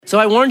So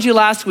I warned you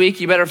last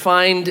week, you better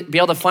be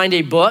able to find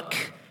a book.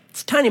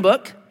 It's a tiny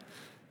book.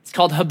 It's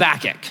called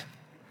Habakkuk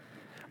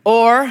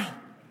or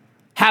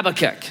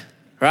Habakkuk,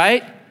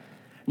 right?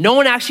 No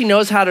one actually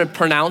knows how to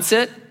pronounce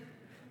it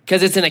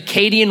because it's an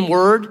Akkadian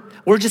word.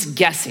 We're just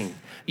guessing.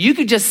 You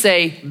could just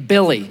say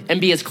Billy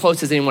and be as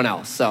close as anyone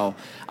else. So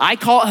I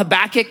call it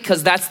Habakkuk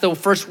because that's the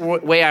first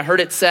way I heard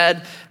it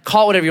said.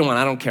 Call it whatever you want,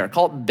 I don't care.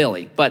 Call it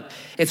Billy. But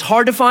it's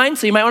hard to find,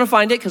 so you might want to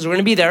find it because we're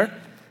gonna be there.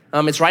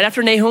 It's right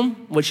after Nahum,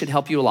 which should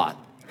help you a lot.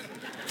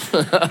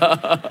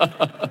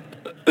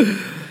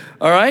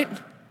 All right,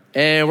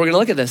 and we're gonna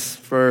look at this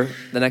for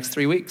the next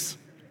 3 weeks.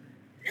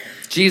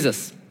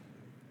 Jesus,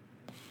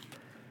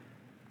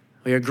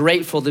 we are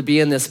grateful to be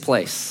in this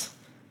place.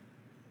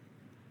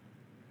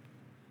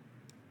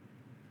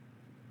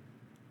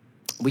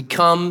 We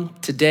come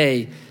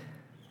today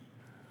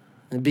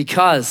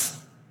because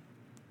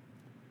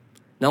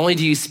not only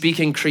do you speak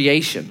in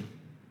creation,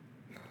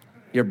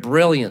 your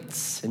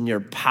brilliance and your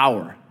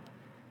power,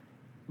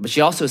 but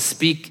you also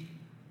speak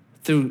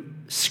through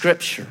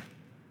scripture,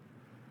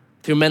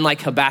 through men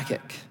like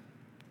Habakkuk.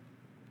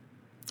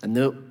 And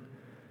the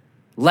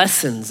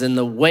lessons and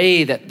the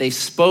way that they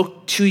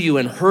spoke to you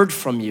and heard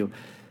from you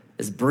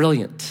is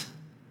brilliant.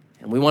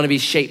 And we want to be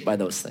shaped by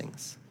those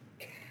things.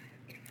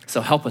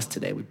 So help us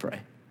today, we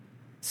pray.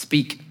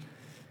 Speak.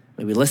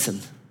 May we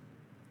listen.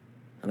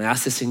 And I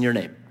ask this in your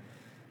name.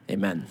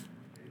 Amen.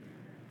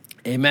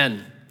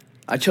 Amen.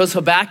 I chose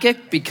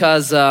Habakkuk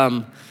because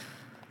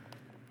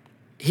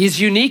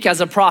he's unique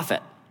as a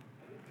prophet.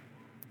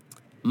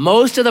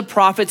 Most of the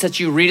prophets that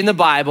you read in the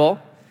Bible,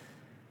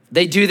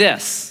 they do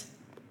this.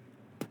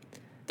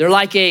 They're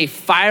like a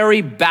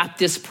fiery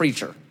Baptist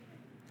preacher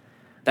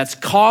that's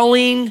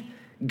calling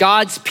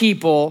God's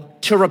people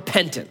to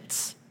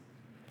repentance.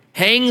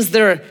 Hangs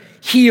their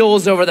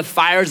heels over the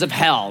fires of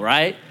hell,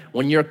 right?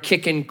 When you're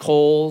kicking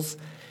coals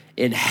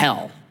in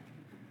hell,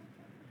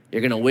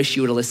 you're gonna wish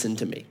you would have listened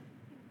to me.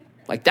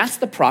 Like that's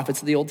the prophets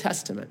of the Old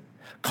Testament,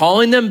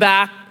 calling them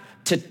back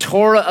to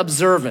Torah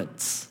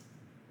observance,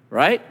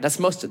 right? That's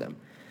most of them.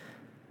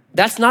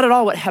 That's not at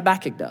all what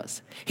Habakkuk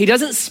does. He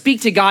doesn't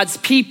speak to God's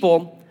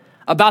people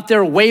about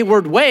their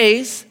wayward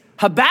ways.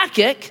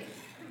 Habakkuk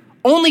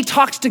only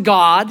talks to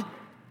God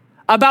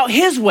about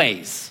his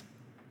ways.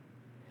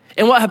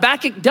 And what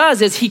Habakkuk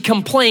does is he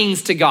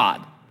complains to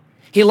God.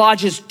 He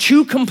lodges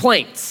 2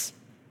 complaints.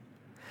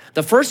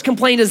 The first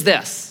complaint is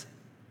this: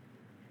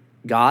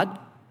 God,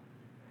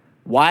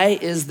 why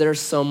is there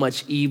so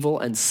much evil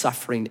and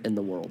suffering in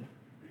the world?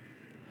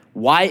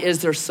 Why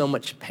is there so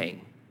much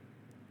pain?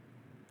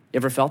 You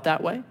ever felt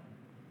that way?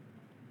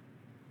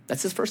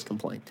 That's his first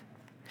complaint.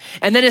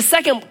 And then his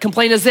second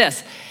complaint is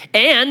this,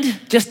 and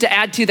just to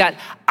add to that,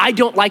 I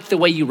don't like the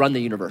way you run the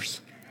universe.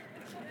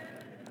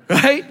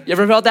 Right? You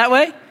ever felt that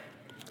way?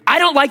 I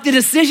don't like the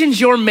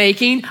decisions you're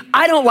making.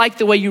 I don't like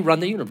the way you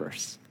run the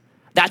universe.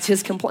 That's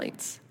his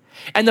complaints.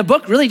 And the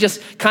book really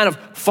just kind of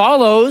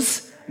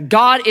follows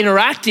God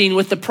interacting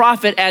with the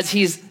prophet as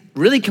he's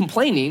really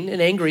complaining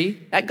and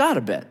angry at God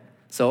a bit.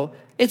 So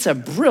it's a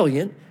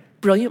brilliant,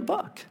 brilliant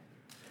book.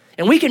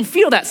 And we can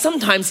feel that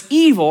sometimes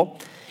evil,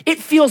 it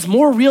feels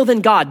more real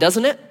than God,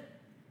 doesn't it?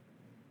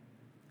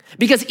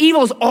 Because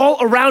evil is all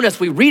around us.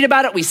 We read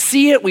about it, we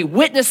see it, we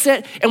witness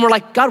it, and we're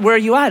like, God, where are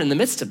you at in the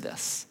midst of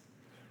this?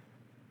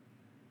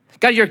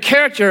 God, your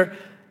character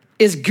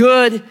is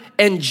good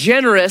and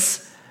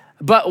generous,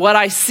 but what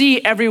I see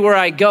everywhere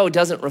I go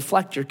doesn't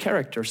reflect your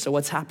character. So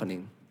what's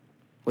happening?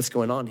 What's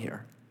going on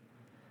here?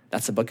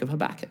 That's the book of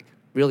Habakkuk.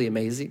 Really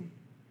amazing,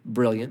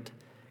 brilliant,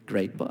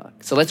 great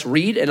book. So let's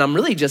read, and I'm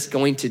really just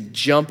going to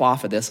jump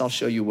off of this. I'll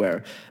show you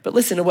where. But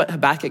listen to what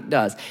Habakkuk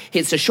does.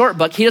 It's a short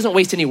book. He doesn't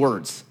waste any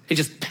words. He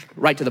just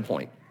right to the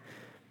point.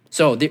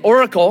 So the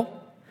oracle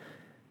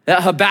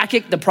that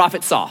Habakkuk the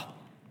prophet saw.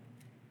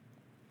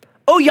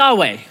 Oh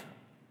Yahweh,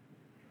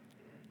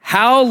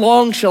 how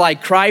long shall I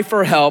cry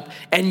for help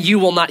and you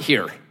will not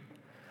hear?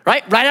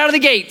 Right out of the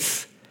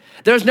gates.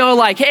 There's no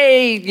like,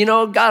 hey,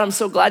 God, I'm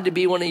so glad to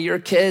be one of your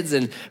kids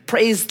and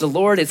praise the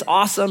Lord. It's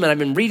awesome. And I've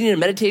been reading and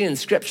meditating in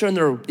scripture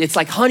and it's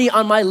like honey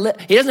on my lip.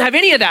 He doesn't have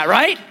any of that,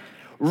 right?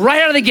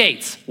 Right out of the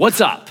gates.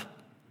 What's up?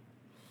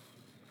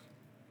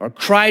 Or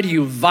cry to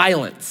you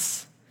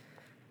violence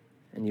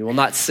and you will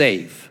not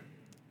save.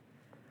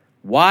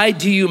 Why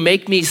do you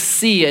make me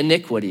see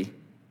iniquity?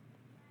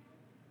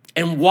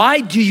 And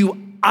why do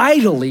you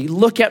idly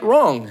look at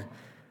wrong?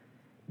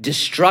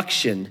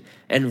 Destruction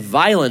and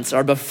violence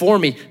are before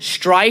me.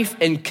 Strife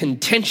and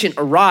contention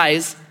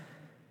arise,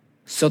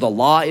 so the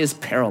law is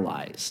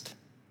paralyzed.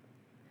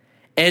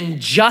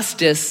 And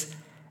justice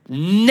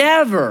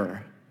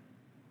never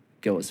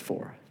goes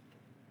forth.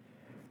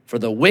 For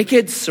the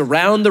wicked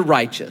surround the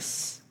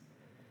righteous,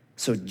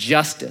 so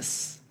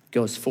justice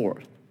goes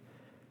forth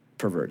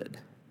perverted.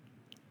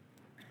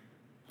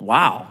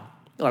 Wow.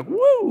 You're like,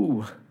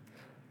 woo.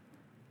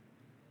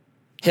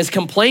 His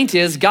complaint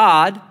is,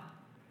 God,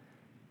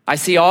 I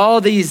see all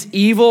these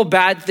evil,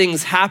 bad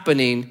things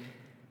happening,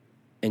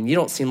 and you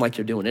don't seem like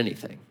you're doing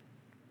anything.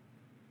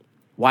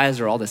 Why is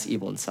there all this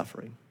evil and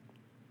suffering?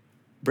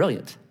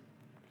 Brilliant.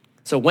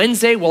 So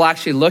Wednesday, we'll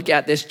actually look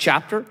at this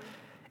chapter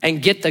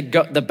and get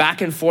the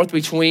back and forth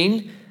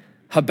between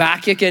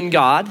Habakkuk and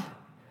God.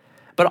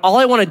 But all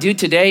I want to do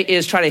today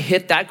is try to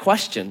hit that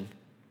question.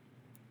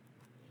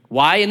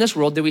 Why in this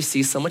world do we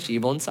see so much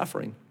evil and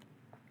suffering?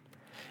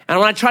 And I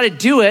want to try to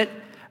do it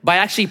by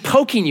actually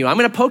poking you. I'm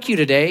going to poke you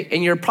today,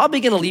 and you're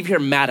probably going to leave here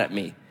mad at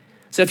me.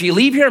 So if you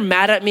leave here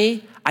mad at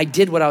me, I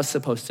did what I was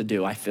supposed to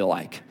do, I feel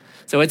like.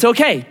 So it's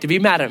okay to be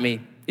mad at me.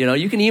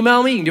 You can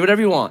email me, you can do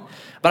whatever you want.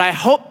 But I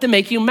hope to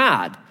make you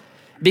mad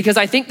because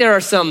I think there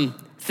are some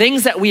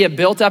things that we have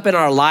built up in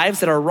our lives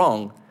that are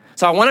wrong.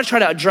 So I want to try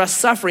to address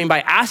suffering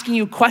by asking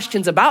you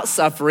questions about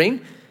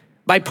suffering,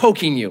 by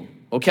poking you,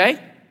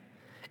 okay?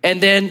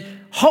 And then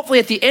hopefully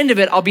at the end of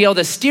it, I'll be able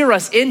to steer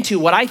us into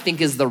what I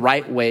think is the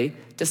right way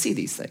to see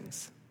these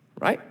things,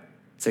 right?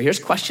 So here's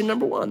question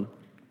number one.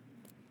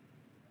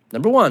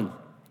 Number one,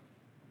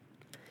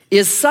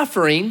 is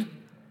suffering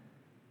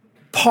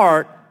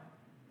part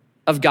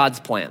of God's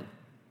plan?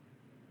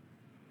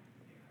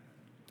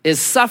 Is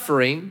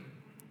suffering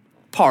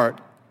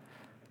part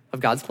of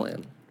God's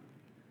plan?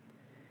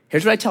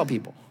 Here's what I tell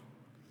people.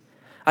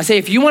 I say,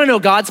 if you want to know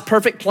God's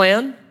perfect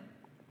plan,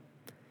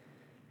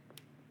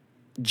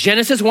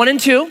 Genesis 1 and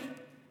 2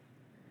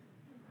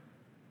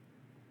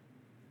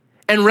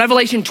 and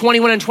Revelation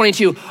 21 and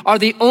 22 are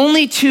the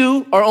only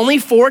only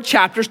 4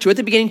 chapters, 2 at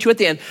the beginning, 2 at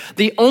the end,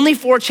 the only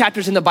 4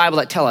 chapters in the Bible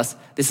that tell us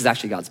this is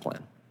actually God's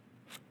plan.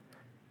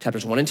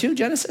 Chapters 1 and 2,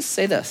 Genesis,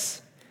 say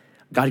this: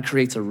 God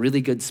creates a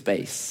really good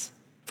space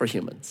for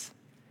humans.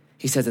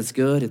 He says it's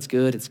good, it's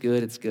good, it's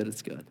good, it's good,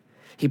 it's good.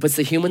 He puts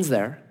the humans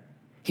there.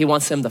 He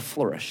wants them to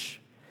flourish.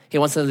 He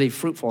wants them to be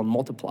fruitful and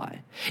multiply.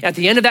 At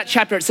the end of that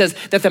chapter, it says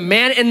that the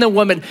man and the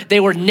woman, they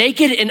were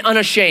naked and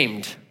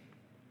unashamed. You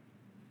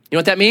know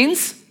what that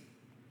means?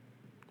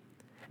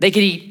 They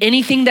could eat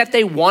anything that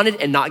they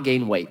wanted and not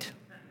gain weight.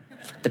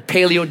 The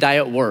paleo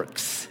diet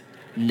works.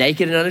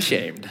 Naked and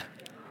unashamed.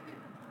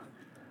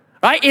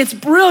 Right? It's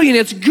brilliant.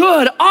 It's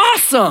good.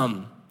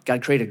 Awesome.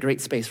 God created a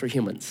great space for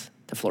humans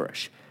to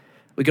flourish.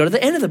 We go to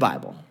the end of the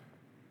Bible,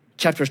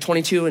 chapters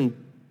 22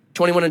 and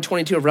 21 and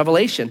 22 of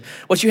Revelation.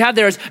 What you have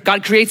there is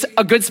God creates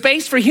a good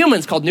space for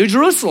humans called New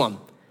Jerusalem.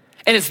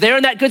 And it's there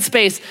in that good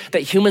space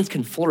that humans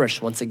can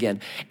flourish once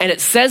again. And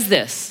it says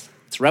this,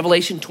 it's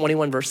Revelation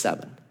 21 verse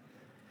 7.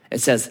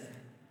 It says,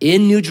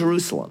 in New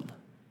Jerusalem,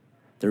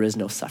 there is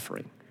no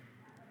suffering.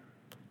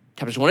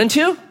 Chapters 1 and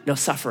 2, no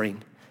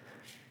suffering.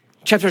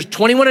 Chapters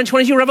 21 and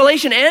 22,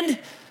 Revelation, and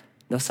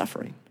no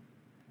suffering.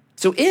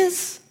 So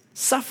is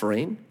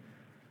suffering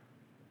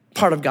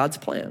part of God's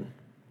plan?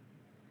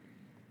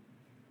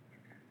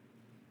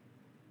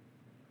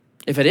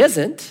 If it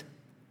isn't,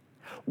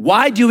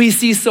 why do we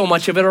see so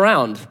much of it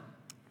around?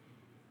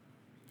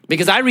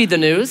 Because I read the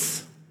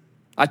news,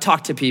 I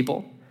talk to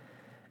people,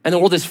 and the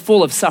world is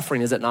full of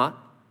suffering, is it not?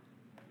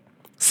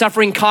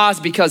 Suffering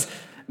caused because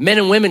men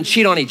and women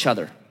cheat on each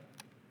other.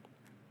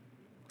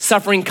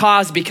 Suffering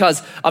caused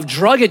because of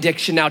drug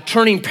addiction now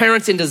turning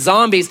parents into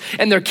zombies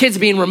and their kids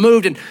being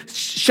removed and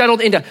shuttled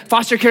into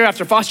foster care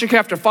after foster care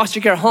after foster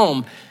care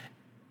home.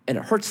 And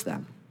it hurts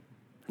them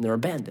and they're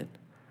abandoned.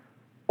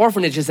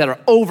 Orphanages that are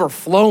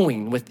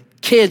overflowing with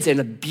kids and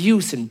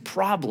abuse and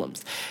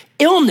problems.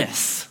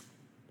 Illness,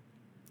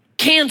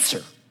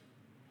 cancer,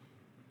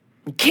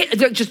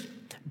 just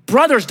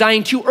brothers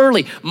dying too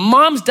early,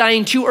 moms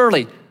dying too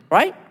early,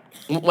 right?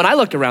 When I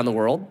look around the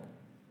world,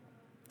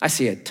 I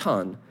see a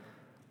ton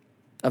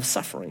of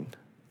suffering.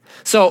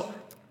 So,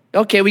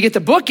 okay, we get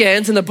the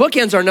bookends, and the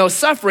bookends are no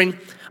suffering,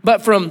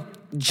 but from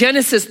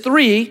Genesis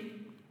 3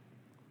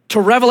 to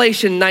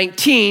Revelation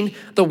 19,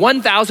 the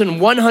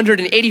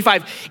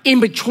 1,185 in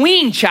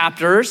between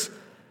chapters,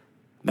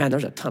 man,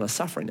 there's a ton of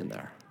suffering in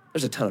there.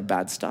 There's a ton of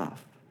bad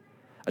stuff,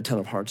 a ton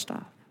of hard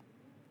stuff.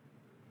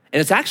 And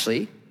it's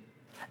actually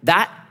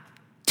that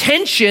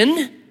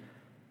tension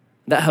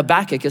that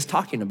Habakkuk is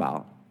talking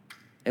about.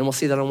 And we'll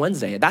see that on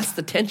Wednesday. That's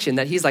the tension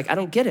that he's like, I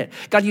don't get it.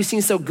 God, you seem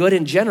so good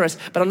and generous,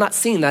 but I'm not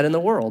seeing that in the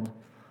world,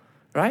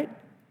 right?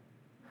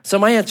 So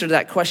my answer to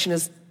that question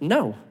is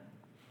no.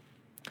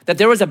 That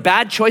there was a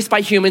bad choice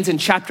by humans in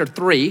chapter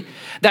 3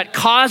 that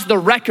caused the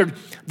record,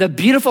 the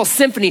beautiful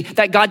symphony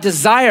that God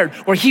desired,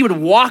 where he would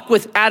walk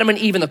with Adam and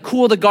Eve in the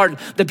cool of the garden,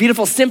 the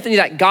beautiful symphony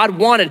that God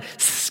wanted,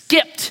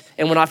 skipped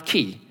and went off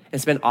key. And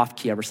it's been off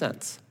key ever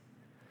since.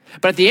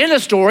 But at the end of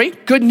the story,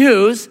 good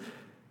news,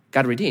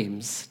 God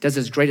redeems, does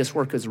his greatest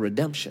work as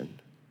redemption.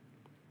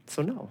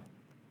 So no,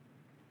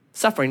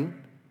 suffering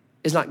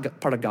is not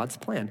part of God's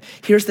plan.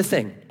 Here's the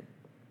thing.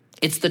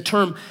 It's the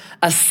term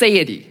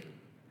aseity.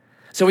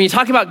 So when you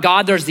talk about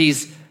God, there's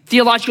these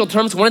theological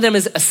terms. One of them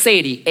is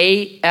aseity,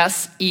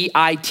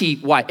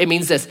 A-S-E-I-T-Y. It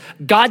means this: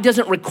 God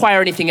doesn't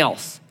require anything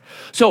else.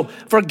 So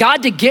for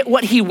God to get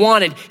what he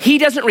wanted, he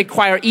doesn't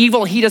require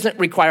evil. He doesn't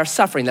require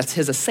suffering. That's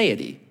his aseity.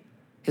 He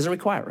doesn't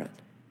require it.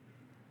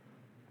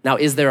 Now,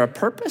 is there a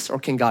purpose, or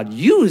can God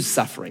use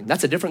suffering?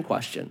 That's a different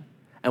question,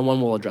 and one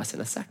we'll address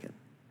in a second.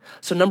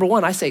 So number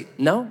one, I say,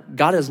 no,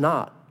 God is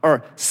not,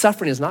 or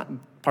suffering is not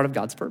part of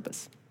God's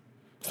purpose.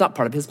 It's not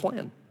part of his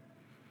plan.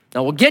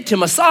 Now we'll get to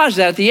massage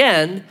that at the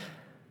end,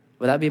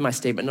 but that'd be my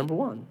statement number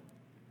one,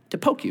 to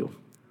poke you.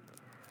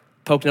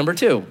 Poke number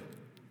two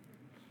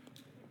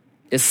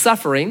is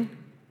suffering.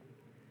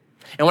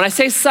 And when I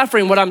say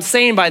suffering, what I'm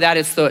saying by that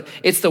is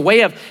it's the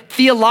way of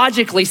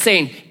theologically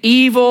saying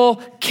evil,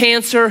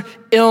 cancer,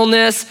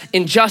 illness,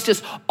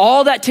 injustice,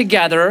 all that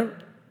together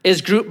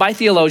is grouped by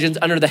theologians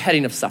under the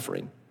heading of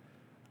suffering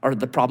or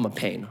the problem of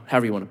pain,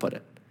 however you want to put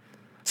it.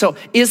 So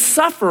is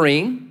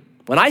suffering,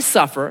 when I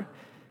suffer,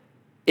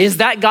 is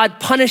that God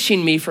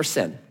punishing me for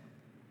sin?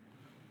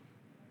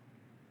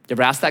 You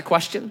ever ask that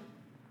question?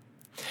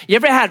 You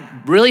ever had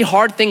really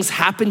hard things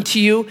happen to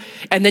you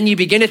and then you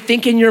begin to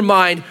think in your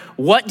mind,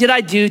 what did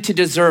I do to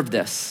deserve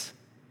this?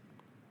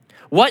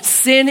 What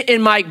sin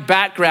in my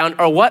background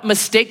or what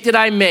mistake did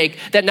I make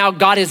that now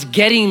God is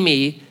getting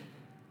me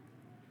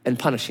and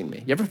punishing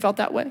me? You ever felt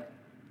that way?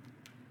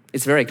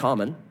 It's very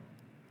common.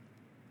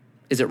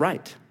 Is it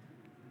right?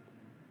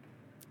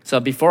 So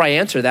before I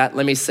answer that,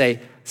 let me say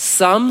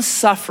some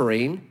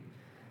suffering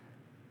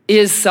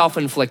is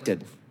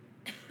self-inflicted.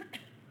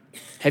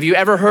 Have you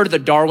ever heard of the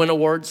Darwin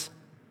Awards?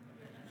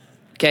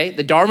 Okay,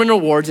 the Darwin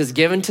Awards is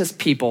given to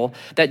people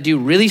that do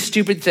really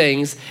stupid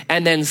things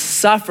and then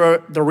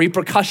suffer the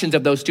repercussions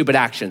of those stupid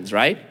actions,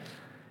 right?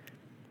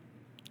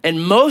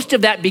 And most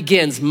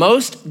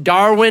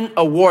Darwin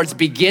Awards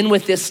begin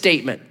with this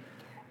statement: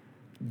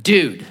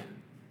 dude,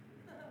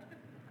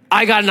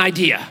 I got an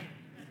idea.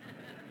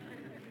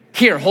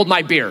 Here, hold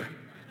my beer.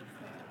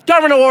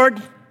 Darwin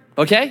Award,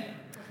 okay?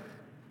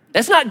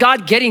 That's not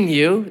God getting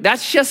you.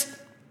 That's just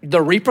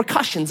the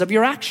repercussions of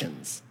your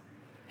actions.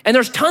 And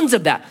there's tons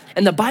of that.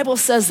 And the Bible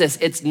says this,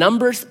 it's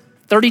Numbers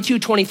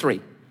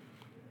 32:23.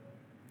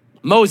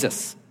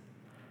 Moses,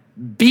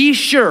 be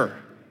sure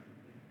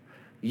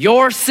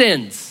your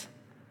sins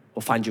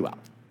will find you out.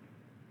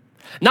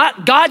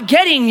 Not God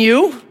getting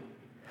you,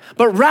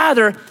 but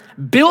rather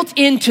built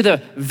into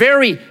the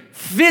very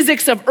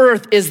physics of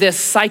earth is this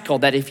cycle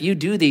that if you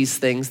do these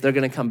things, they're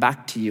gonna come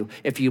back to you.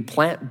 If you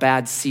plant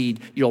bad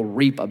seed, you'll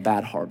reap a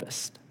bad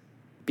harvest.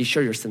 Be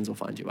sure your sins will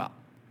find you out.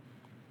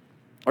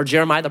 Or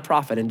Jeremiah the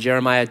prophet in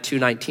Jeremiah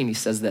 2:19, he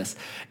says this,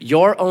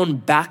 your own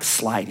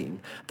backsliding,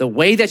 the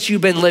way that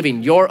you've been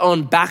living, your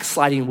own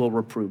backsliding will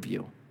reprove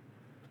you.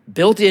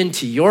 Built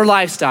into your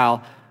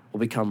lifestyle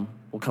will come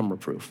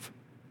reproof.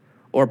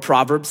 Or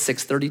Proverbs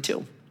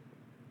 6:32.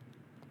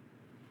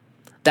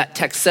 That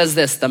text says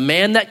this, the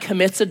man that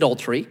commits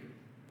adultery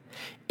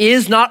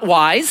is not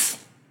wise,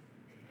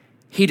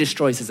 he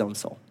destroys his own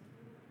soul.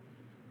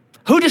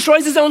 Who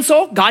destroys his own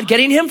soul? God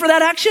getting him for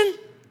that action?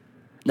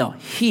 No,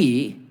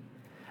 he,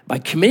 by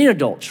committing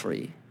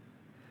adultery,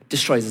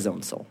 destroys his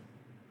own soul.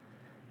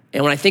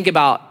 And when I think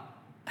about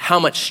how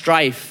much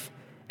strife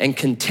and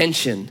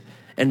contention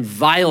and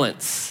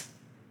violence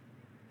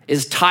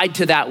is tied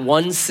to that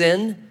one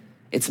sin,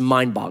 it's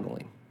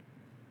mind-boggling.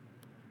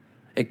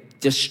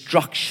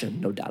 Destruction,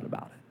 no doubt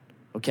about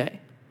it, okay?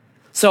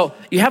 So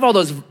you have all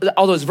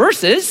those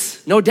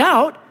verses, no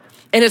doubt,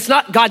 and it's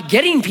not God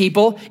getting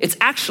people, it's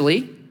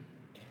actually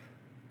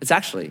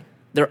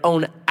their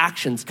own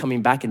actions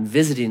coming back and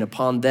visiting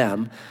upon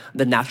them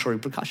the natural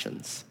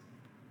repercussions.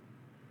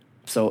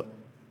 So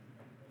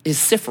is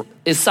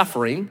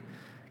suffering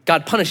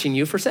God punishing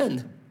you for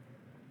sin?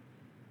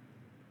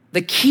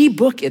 The key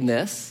book in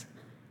this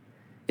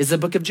is the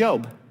book of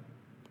Job.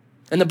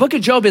 And the book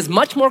of Job is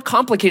much more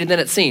complicated than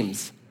it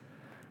seems,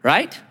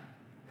 right?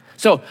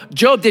 So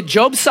did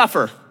Job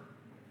suffer?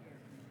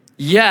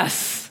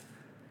 Yes.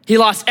 He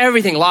lost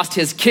everything, lost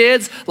his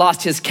kids,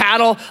 lost his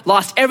cattle,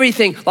 lost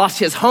everything, lost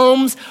his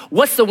homes.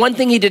 What's the one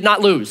thing he did not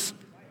lose?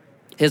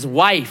 His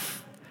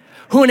wife,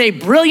 who in a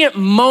brilliant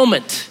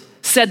moment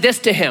said this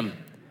to him,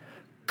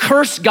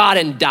 curse God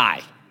and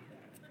die.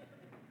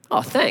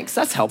 Oh, thanks,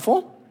 that's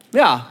helpful.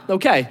 Yeah,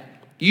 okay.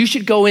 You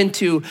should go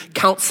into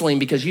counseling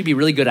because you'd be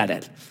really good at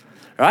it.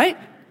 Right?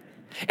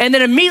 And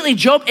then immediately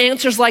Job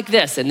answers like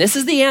this, and this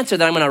is the answer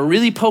that I'm gonna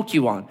really poke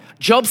you on.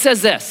 Job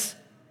says this,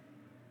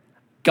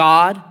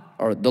 God,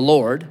 or the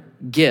Lord,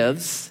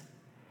 gives,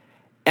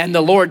 and the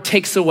Lord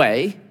takes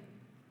away,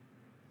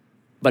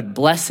 but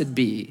blessed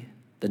be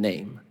the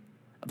name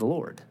of the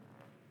Lord.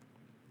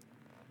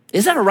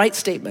 Is that a right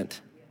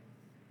statement?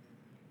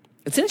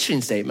 It's an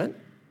interesting statement.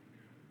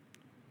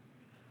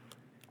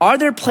 Are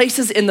there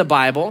places in the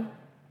Bible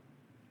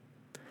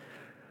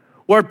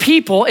where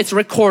people, it's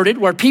recorded,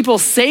 where people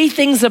say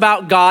things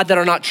about God that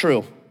are not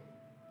true?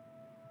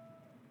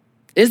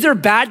 Is there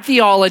bad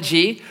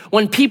theology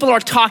when people are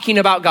talking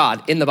about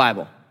God in the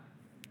Bible?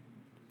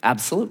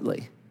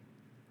 Absolutely.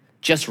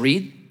 Just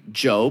read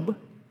Job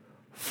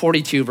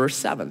 42 verse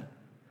 7,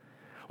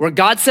 where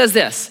God says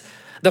this,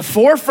 the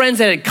four friends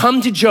that had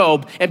come to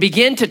Job and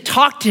began to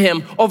talk to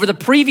him over the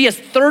previous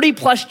 30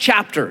 plus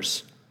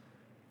chapters,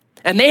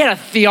 and they had a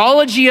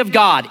theology of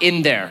God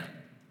in there.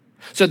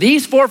 So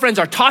these four friends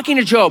are talking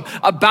to Job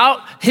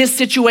about his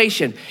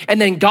situation.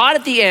 And then God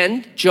at the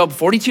end, Job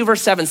 42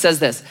 verse 7 says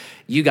this,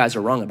 you guys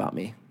are wrong about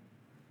me.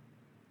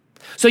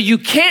 So you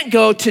can't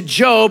go to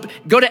Job,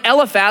 go to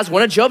Eliphaz,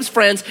 one of Job's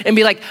friends, and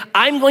be like,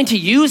 I'm going to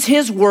use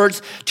his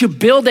words to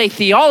build a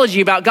theology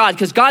about God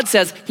because God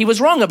says he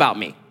was wrong about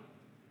me.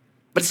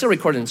 But it's still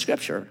recorded in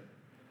scripture.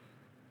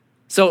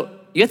 So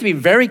you have to be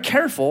very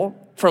careful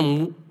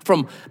from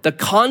the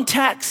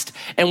context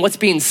and what's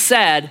being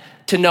said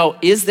to know,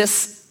 is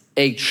this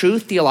a true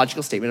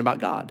theological statement about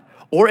God?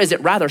 Or is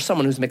it rather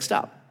someone who's mixed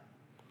up?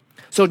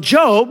 So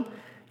Job,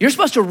 you're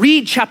supposed to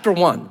read chapter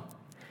 1.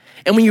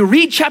 And when you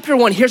read chapter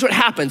 1, here's what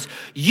happens.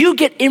 You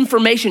get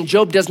information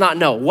Job does not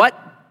know. What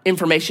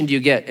information do you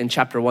get in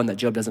chapter 1 that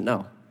Job doesn't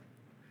know?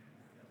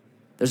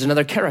 There's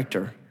another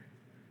character.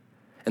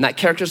 And that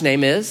character's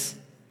name is,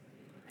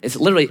 it's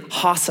literally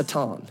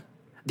Ha-Satan,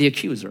 the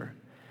accuser.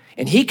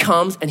 And he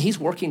comes and he's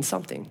working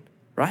something,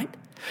 right?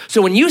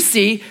 So when you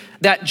see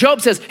that Job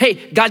says,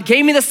 hey, God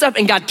gave me this stuff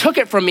and God took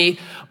it from me,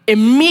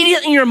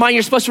 immediately in your mind,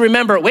 you're supposed to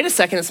remember, wait a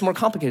second, it's more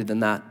complicated than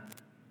that.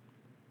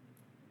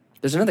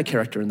 There's another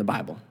character in the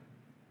Bible,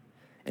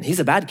 and he's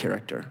a bad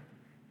character.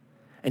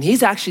 And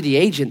he's actually the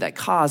agent that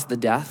caused the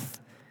death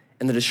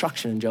and the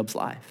destruction in Job's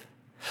life.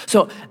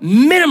 So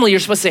minimally, you're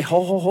supposed to say,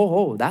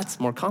 ho, that's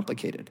more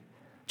complicated.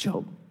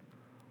 Job,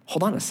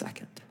 hold on a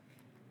second.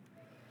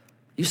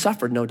 You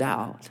suffered, no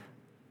doubt.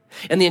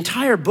 And the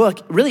entire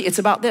book, really, it's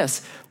about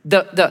this.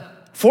 The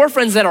four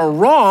friends that are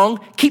wrong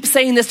keep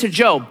saying this to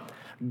Job.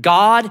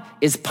 God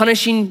is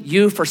punishing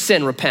you for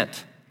sin,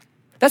 repent.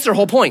 That's their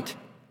whole point.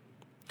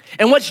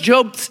 And what's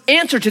Job's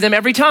answer to them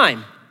every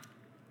time?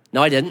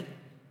 No, I didn't.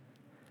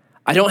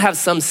 I don't have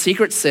some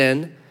secret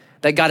sin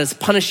that God is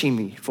punishing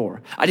me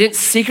for. I didn't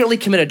secretly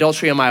commit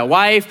adultery on my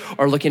wife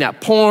or looking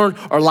at porn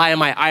or lie on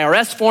my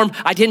IRS form.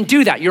 I didn't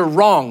do that. You're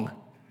wrong.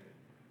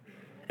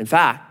 In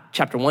fact,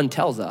 chapter 1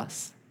 tells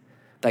us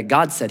that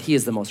God said he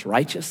is the most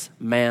righteous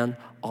man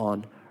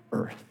on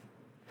earth.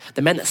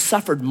 The man that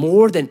suffered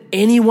more than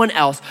anyone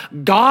else.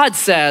 God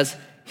says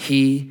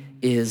he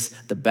is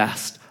the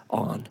best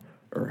on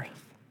earth.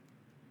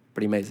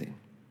 Pretty amazing.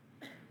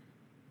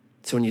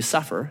 So when you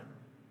suffer,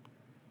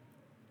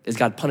 is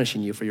God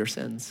punishing you for your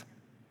sins?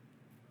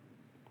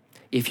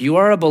 If you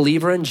are a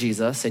believer in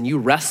Jesus and you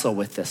wrestle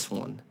with this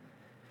one,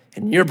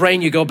 in your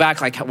brain you go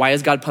back like, why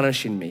is God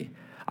punishing me?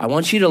 I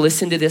want you to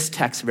listen to this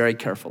text very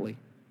carefully.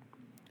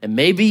 And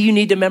maybe you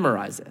need to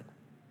memorize it.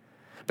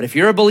 But if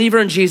you're a believer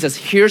in Jesus,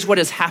 here's what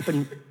has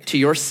happened to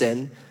your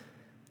sin.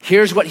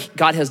 Here's what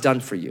God has done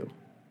for you.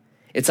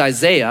 It's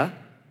Isaiah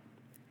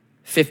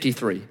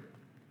 53.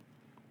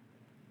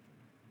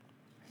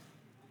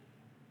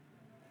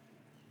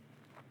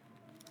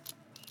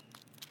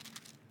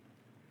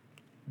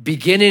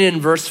 Beginning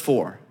in verse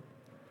 4.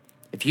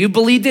 If you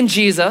believed in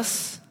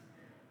Jesus,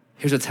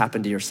 here's what's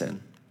happened to your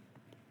sin.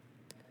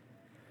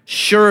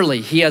 Surely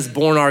he has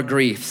borne our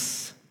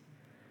griefs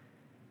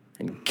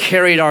and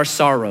carried our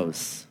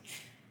sorrows.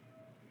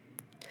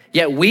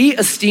 Yet we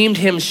esteemed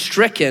him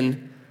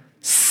stricken,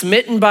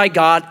 smitten by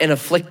God, and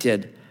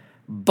afflicted.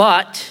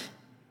 But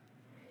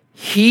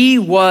he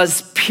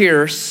was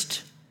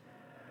pierced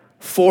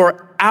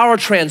for our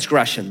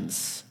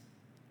transgressions.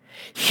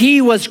 He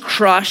was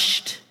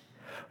crushed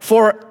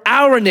for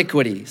our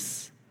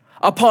iniquities.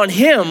 Upon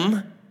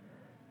him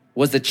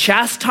was the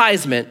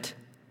chastisement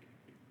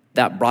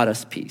that brought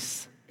us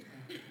peace.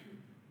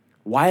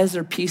 Why is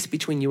there peace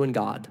between you and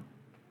God?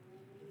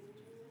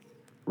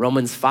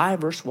 Romans 5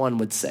 verse 1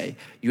 would say,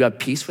 you have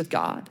peace with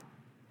God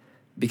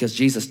because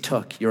Jesus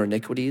took your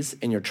iniquities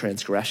and your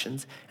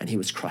transgressions and he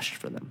was crushed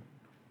for them.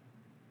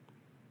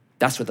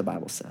 That's what the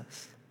Bible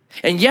says.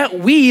 And yet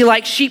we,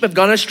 like sheep, have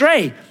gone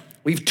astray.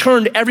 We've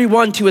turned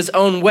everyone to his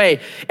own way,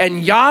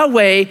 and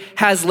Yahweh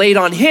has laid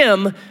on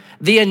him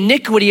the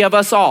iniquity of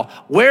us all.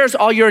 Where's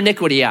all your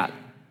iniquity at?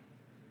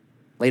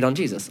 Laid on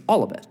Jesus,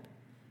 all of it.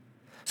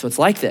 So it's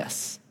like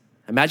this.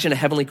 Imagine a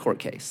heavenly court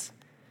case.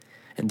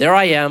 And there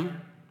I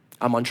am,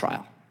 I'm on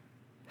trial.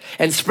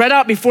 And spread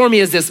out before me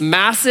is this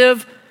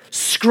massive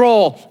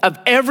scroll of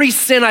every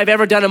sin I've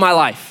ever done in my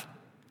life.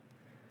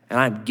 And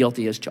I'm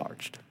guilty as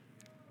charged.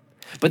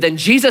 But then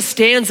Jesus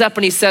stands up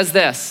and he says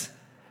this,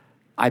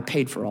 I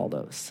paid for all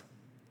those.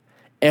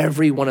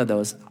 Every one of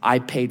those I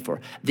paid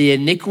for. The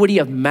iniquity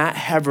of Matt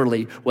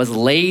Heverly was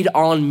laid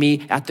on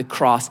me at the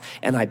cross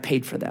and I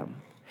paid for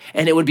them.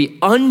 And it would be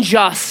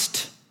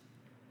unjust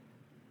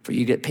for you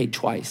to get paid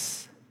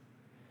twice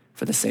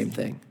for the same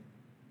thing.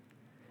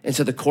 And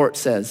so the court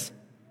says,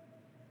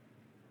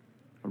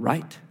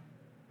 right.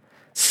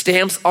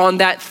 Stamps on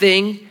that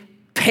thing,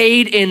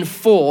 paid in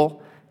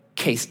full,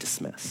 case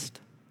dismissed.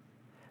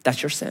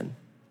 That's your sin.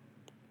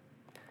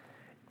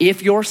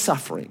 If you're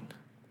suffering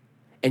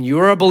and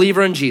you're a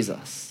believer in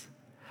Jesus,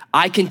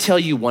 I can tell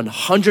you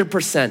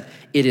 100%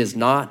 it is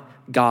not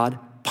God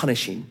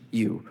punishing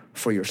you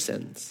for your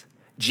sins.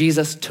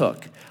 Jesus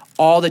took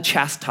all the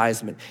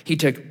chastisement. He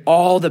took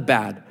all the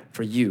bad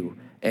for you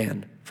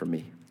and for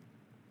me.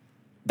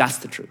 That's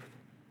the truth.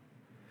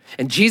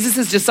 And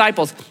Jesus'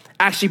 disciples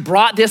actually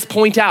brought this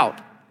point out.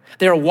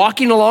 They're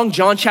walking along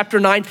John chapter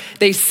 9.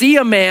 They see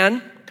a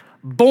man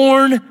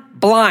born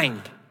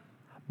blind.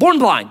 Born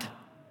blind.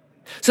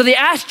 So they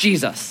asked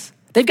Jesus,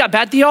 They've got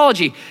bad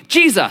theology.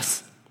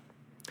 Jesus,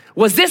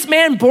 was this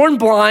man born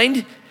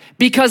blind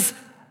because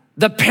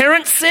the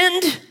parents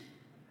sinned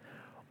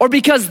or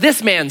because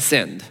this man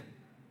sinned?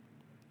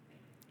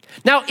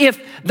 Now,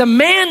 if the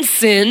man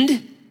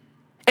sinned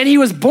and he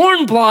was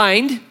born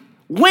blind,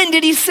 when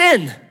did he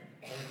sin?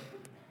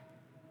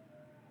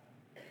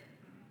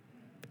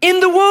 In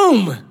the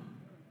womb.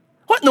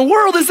 What in the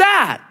world is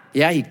that?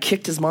 Yeah, he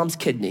kicked his mom's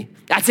kidney.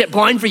 That's it,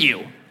 blind for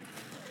you.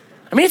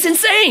 I mean, it's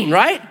insane,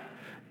 right?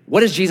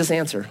 What does Jesus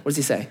answer? What does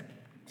he say?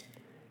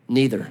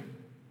 Neither.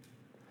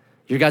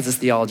 Your guys'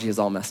 theology is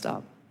all messed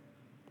up.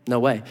 No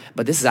way.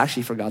 But this is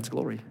actually for God's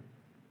glory.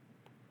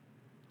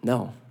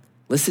 No.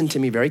 Listen to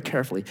me very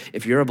carefully.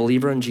 If you're a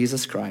believer in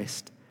Jesus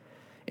Christ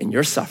and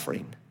you're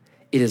suffering,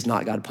 it is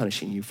not God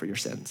punishing you for your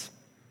sins.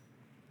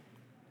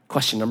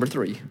 Question number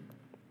 3.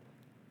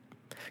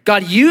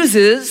 God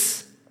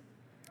uses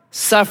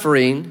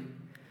suffering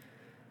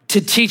to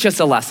teach us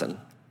a lesson.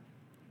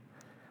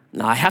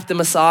 Now, I have to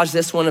massage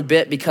this one a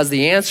bit because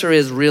the answer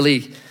is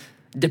really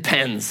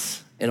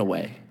depends in a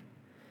way.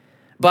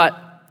 But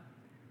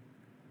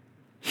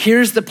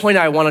here's the point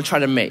I want to try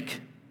to make.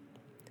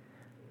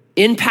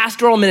 In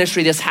pastoral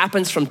ministry, this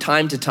happens from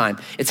time to time.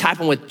 It's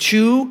happened with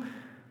 2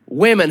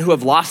 women who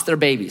have lost their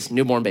babies,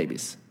 newborn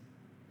babies.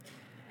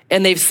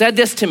 And they've said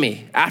this to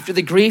me after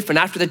the grief and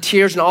after the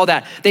tears and all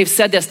that. They've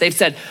said this. They've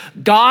said,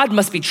 God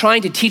must be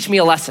trying to teach me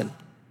a lesson.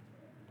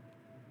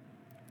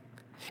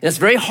 And it's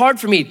very hard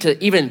for me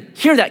to even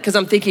hear that because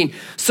I'm thinking,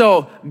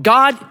 so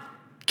God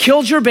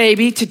killed your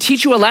baby to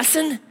teach you a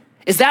lesson?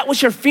 Is that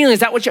what you're feeling? Is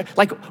that what you're,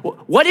 like,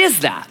 what is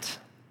that?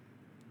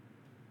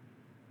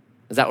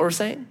 Is that what we're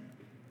saying?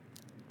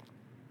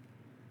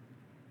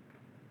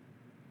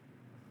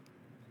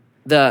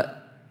 The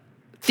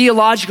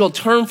theological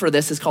term for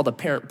this is called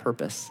apparent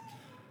purpose.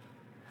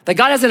 That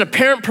God has an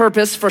apparent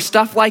purpose for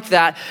stuff like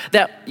that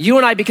you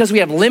and I, because we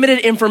have limited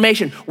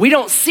information, we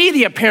don't see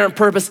the apparent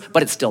purpose,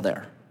 but it's still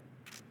there.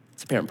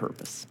 It's apparent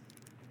purpose.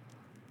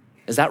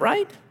 Is that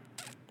right?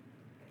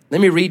 Let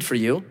me read for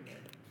you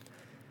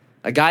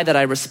a guy that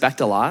I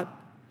respect a lot.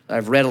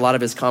 I've read a lot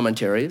of his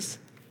commentaries.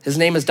 His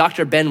name is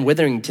Dr. Ben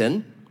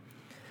Witherington,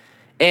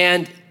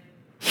 and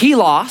he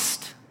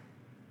lost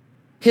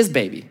his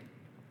baby.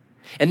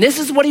 And this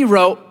is what he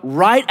wrote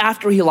right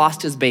after he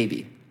lost his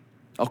baby.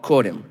 I'll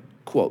quote him,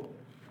 quote,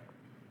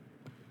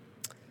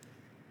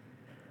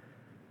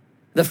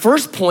 "The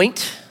first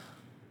point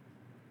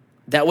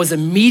that was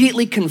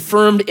immediately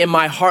confirmed in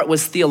my heart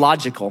was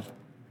theological.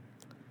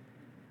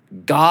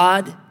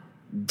 God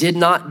did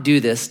not do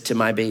this to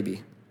my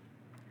baby.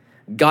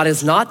 God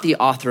is not the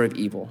author of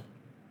evil.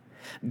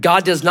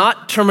 God does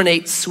not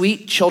terminate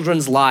sweet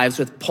children's lives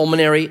with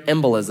pulmonary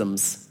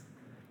embolisms.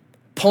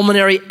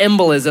 Pulmonary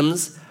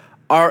embolisms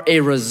are a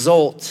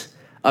result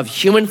of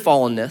human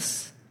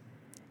fallenness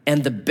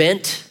and the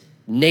bent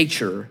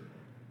nature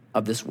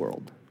of this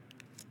world."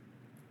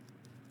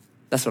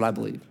 That's what I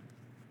believe.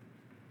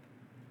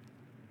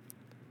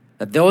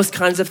 That those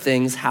kinds of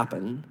things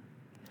happen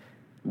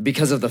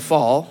because of the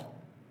fall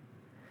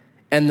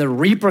and the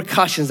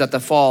repercussions that the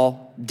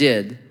fall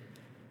did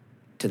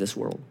to this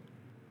world.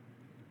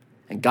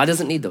 And God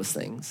doesn't need those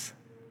things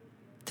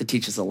to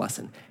teach us a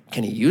lesson.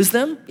 Can he use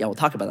them? Yeah, we'll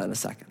talk about that in a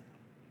second.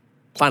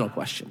 Final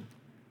question.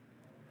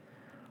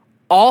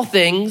 All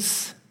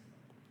things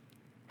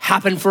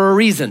happen for a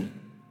reason.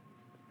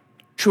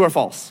 True or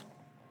false?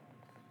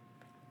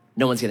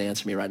 No one's gonna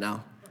answer me right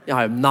now. Yeah,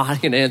 I'm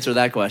not gonna answer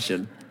that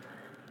question.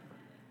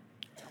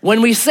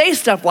 When we say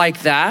stuff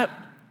like that,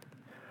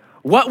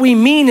 what we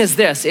mean is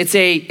this. It's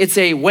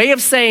a way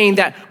of saying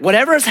that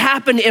whatever has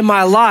happened in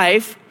my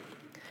life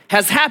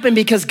has happened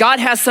because God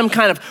has some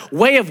kind of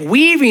way of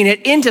weaving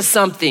it into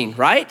something,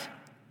 right?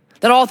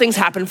 That all things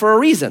happen for a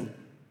reason.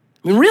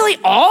 I mean, really,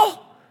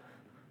 all?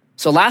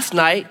 So last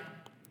night,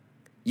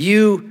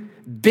 you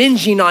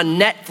binging on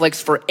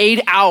Netflix for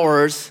 8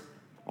 hours,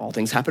 all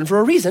things happen for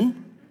a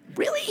reason.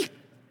 Really?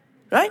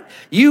 Right?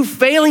 You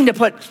failing to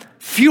put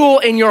fuel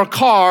in your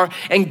car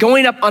and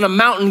going up on a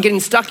mountain, getting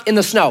stuck in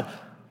the snow.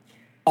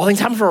 All things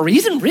happen for a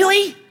reason?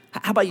 Really?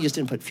 How about you just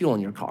didn't put fuel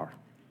in your car?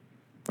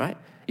 Right?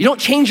 You don't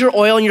change your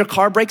oil and your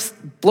car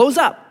blows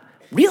up.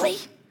 Really?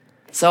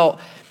 So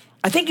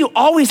I think you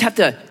always have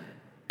to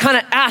kind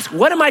of ask,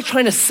 what am I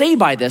trying to say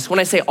by this when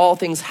I say all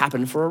things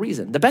happen for a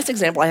reason? The best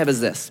example I have is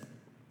this.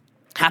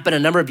 Happened a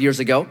number of years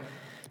ago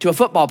to a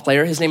football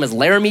player. His name is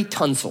Laramie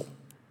Tunsil.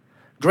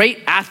 Great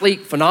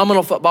athlete,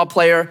 phenomenal football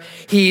player.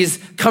 He's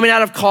coming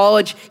out of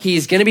college.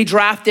 He's gonna be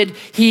drafted.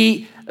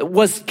 He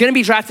was gonna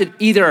be drafted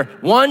either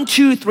 1,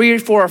 2, 3,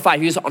 4, or 5.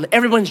 He was on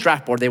everyone's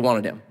draft board. They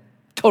wanted him.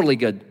 Totally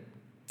good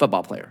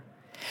football player.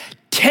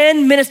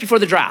 10 minutes before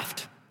the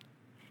draft,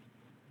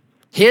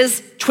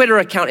 his Twitter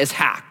account is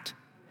hacked.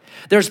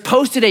 There's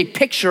posted a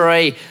picture,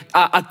 a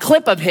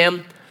clip of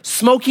him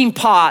smoking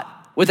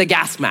pot with a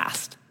gas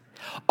mask.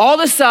 All of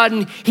a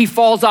sudden, he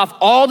falls off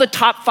all the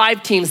top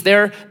 5 teams,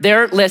 their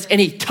list,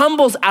 and he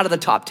tumbles out of the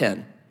top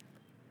 10.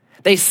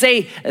 They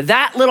say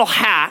that little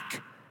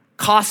hack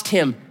cost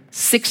him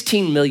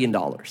 $16 million.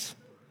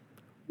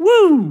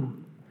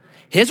 Woo!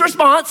 His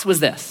response was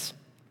this: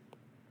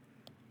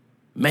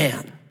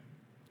 man,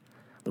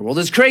 the world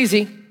is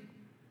crazy.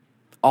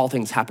 All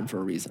things happen for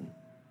a reason,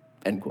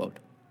 end quote.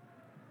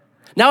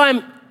 Now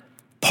I'm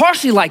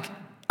partially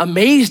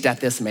amazed at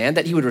this man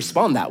that he would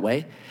respond that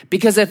way,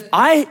 because if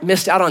I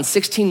missed out on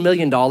 $16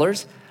 million,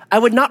 I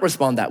would not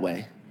respond that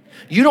way.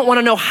 You don't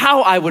wanna know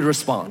how I would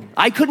respond.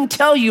 I couldn't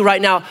tell you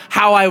right now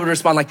how I would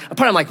respond.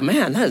 I'm like,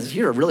 man,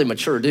 you're a really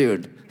mature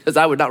dude, because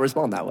I would not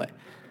respond that way.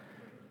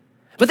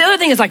 But the other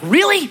thing is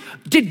really?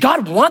 Did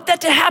God want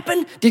that to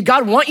happen? Did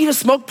God want you to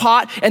smoke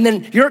pot and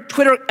then your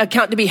Twitter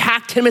account to be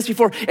hacked 10 minutes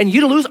before and you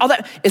to lose all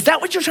that? Is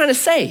that what you're trying to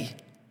say?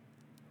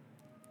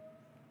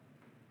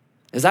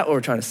 Is that what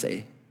we're trying to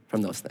say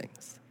from those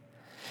things?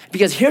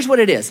 Because here's what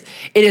it is.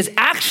 It is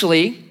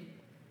actually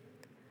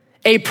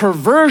a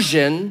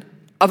perversion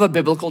of a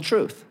biblical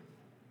truth.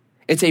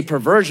 It's a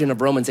perversion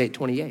of Romans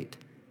 8:28.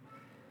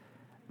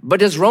 But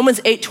does Romans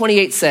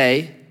 8:28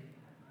 say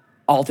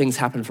all things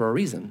happen for a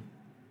reason?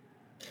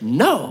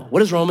 No. What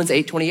does Romans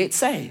 8:28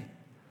 say?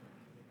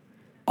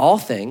 All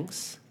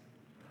things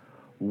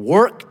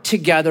work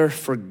together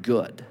for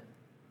good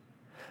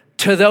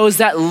to those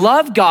that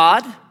love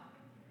God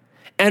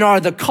and are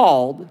the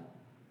called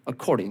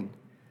according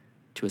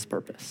to his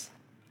purpose.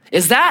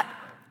 Is that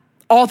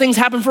all things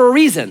happen for a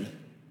reason?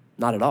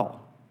 Not at all.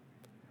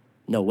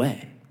 No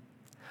way.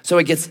 So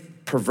it gets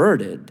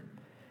perverted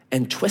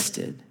and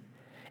twisted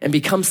and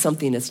becomes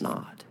something it's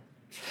not.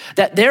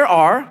 That there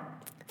are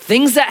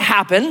things that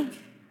happen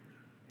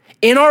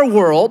in our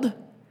world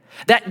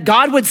that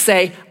God would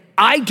say,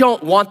 I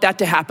don't want that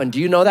to happen. Do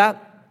you know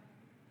that?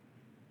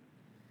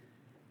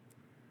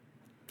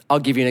 I'll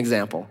give you an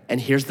example.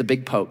 And here's the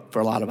big poke for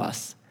a lot of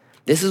us.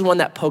 This is one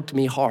that poked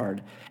me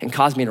hard and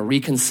caused me to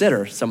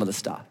reconsider some of the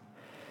stuff.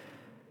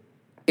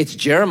 It's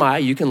Jeremiah.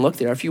 You can look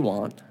there if you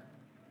want.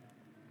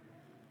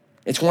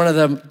 It's one of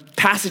the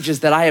passages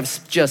that I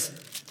have just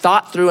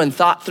thought through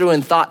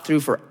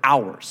for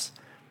hours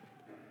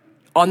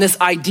on this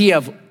idea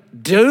of,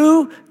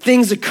 do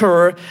things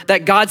occur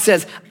that God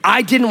says,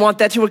 I didn't want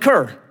that to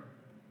occur?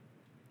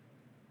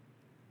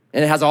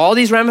 And it has all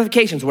these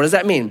ramifications. What does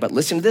that mean? But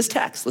listen to this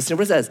text. Listen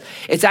to what it says.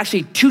 It's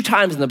actually 2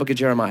 times in the book of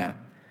Jeremiah.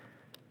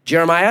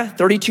 Jeremiah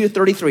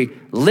 32:33.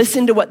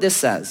 Listen to what this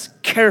says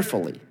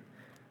carefully.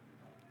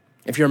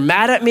 If you're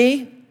mad at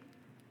me,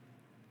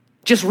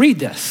 just read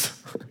this.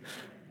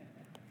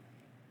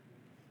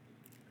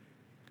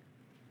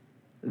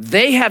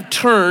 They have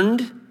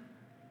turned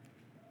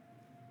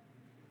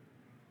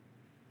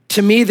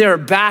to me their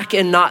back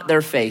and not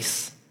their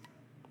face.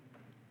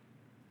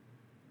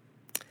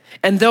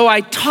 And though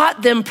I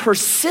taught them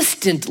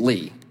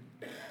persistently,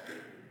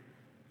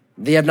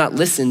 they have not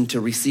listened to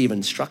receive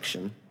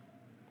instruction.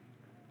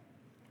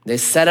 They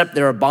set up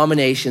their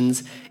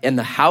abominations in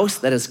the house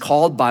that is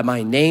called by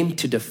my name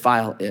to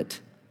defile it.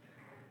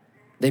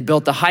 They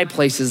built the high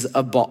places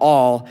of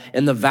Baal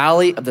in the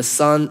valley of the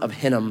son of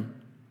Hinnom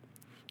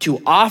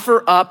to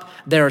offer up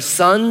their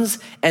sons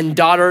and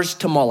daughters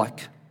to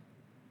Moloch.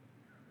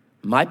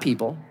 My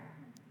people,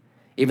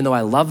 even though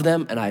I love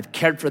them and I've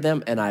cared for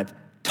them and I've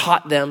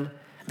taught them,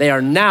 they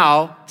are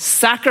now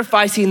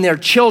sacrificing their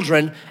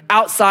children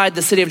outside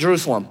the city of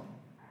Jerusalem.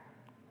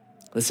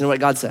 Listen to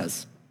what God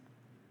says.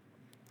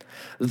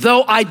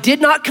 Though I did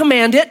not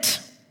command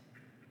it,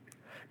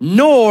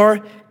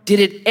 nor did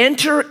it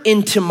enter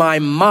into my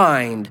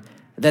mind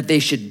that they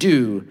should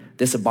do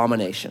this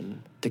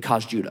abomination to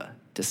cause Judah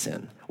to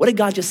sin. What did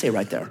God just say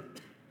right there?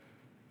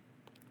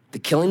 The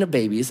killing of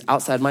babies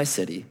outside my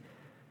city.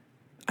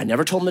 I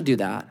never told them to do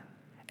that,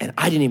 and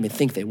I didn't even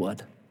think they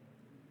would.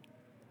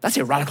 That's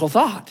a radical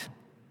thought.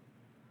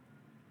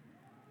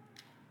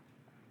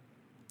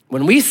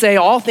 When we say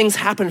all things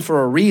happen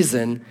for a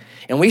reason,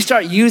 and we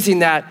start using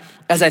that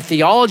as a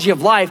theology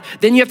of life,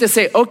 then you have to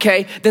say,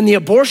 okay, then the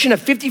abortion of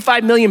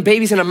 55 million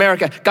babies in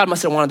America, God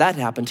must have wanted that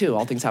to happen too.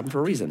 All things happen for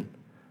a reason.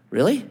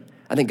 Really?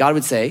 I think God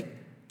would say,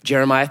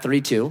 Jeremiah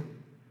 32,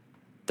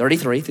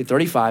 33 through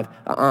 35,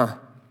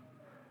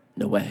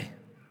 no way.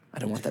 I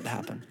don't want that to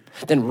happen.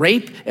 Then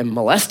rape and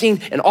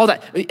molesting and all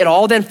that, it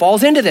all then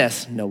falls into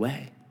this. No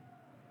way.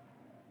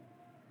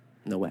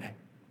 No way.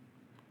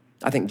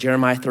 I think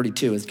Jeremiah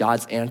 32 is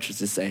God's answer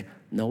to say,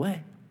 no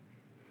way.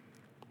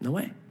 No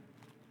way.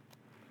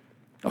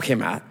 Okay,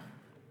 Matt,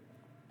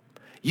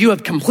 you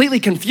have completely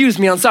confused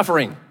me on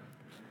suffering.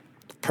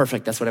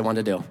 Perfect, that's what I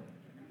wanted to do.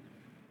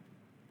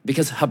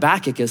 Because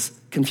Habakkuk is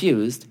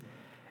confused,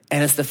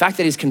 and it's the fact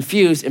that he's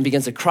confused and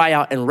begins to cry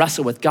out and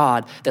wrestle with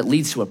God that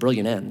leads to a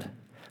brilliant end.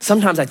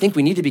 Sometimes I think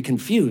we need to be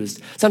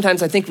confused.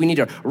 Sometimes I think we need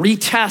to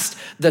retest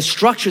the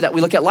structure that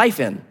we look at life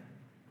in,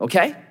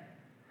 okay?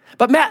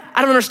 But Matt,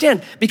 I don't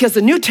understand, because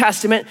the New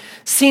Testament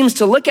seems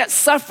to look at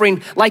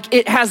suffering like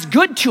it has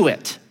good to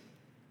it.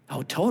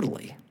 Oh,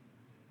 totally.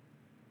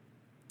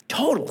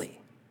 Totally.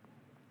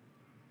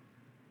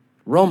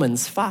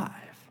 Romans 5,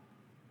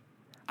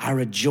 I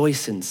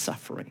rejoice in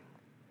suffering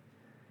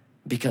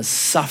because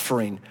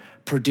suffering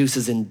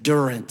produces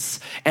endurance,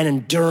 and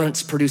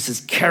endurance produces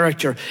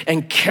character,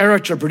 and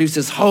character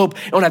produces hope.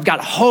 And when I've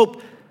got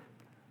hope,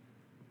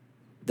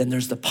 then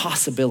there's the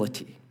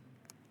possibility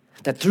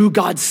that through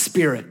God's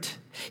Spirit,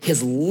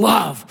 his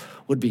love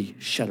would be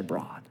shed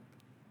abroad.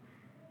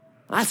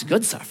 That's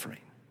good suffering.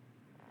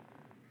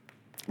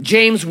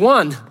 James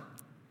 1,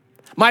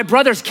 my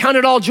brothers, count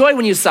it all joy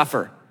when you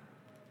suffer,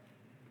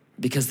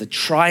 because the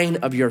trying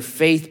of your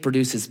faith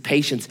produces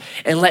patience,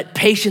 and let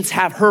patience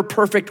have her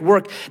perfect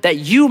work, that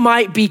you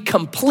might be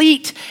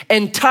complete,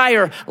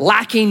 entire,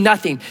 lacking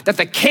nothing. That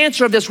the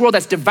cancer of this world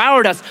that's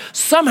devoured us,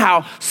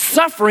 somehow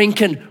suffering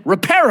can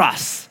repair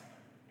us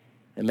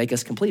and make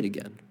us complete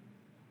again.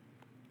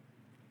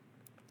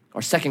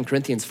 Or 2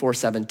 Corinthians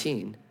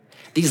 4:17,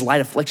 these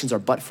light afflictions are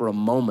but for a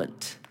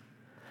moment,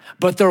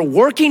 but they're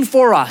working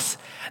for us.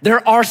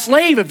 They're our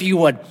slave, if you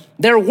would.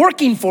 They're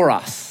working for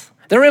us.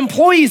 They're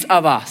employees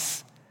of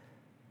us.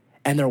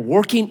 And they're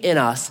working in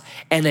us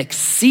an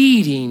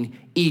exceeding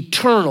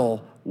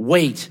eternal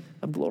weight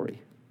of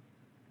glory.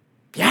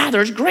 Yeah,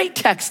 there's great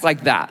texts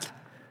like that.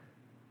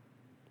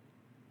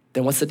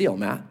 Then what's the deal,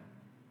 Matt?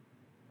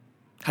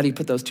 How do you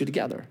put those two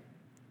together?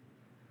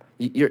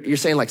 You're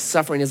saying like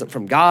suffering isn't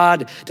from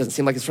God, it doesn't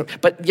seem like it's from,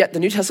 but yet the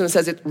New Testament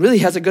says it really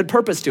has a good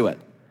purpose to it.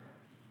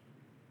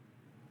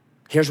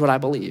 Here's what I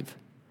believe.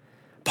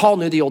 Paul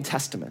knew the Old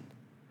Testament.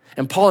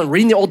 And Paul, in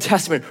reading the Old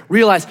Testament,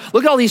 realized,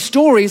 look at all these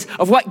stories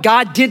of what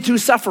God did through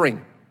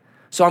suffering.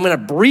 So I'm gonna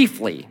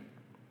briefly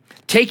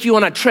take you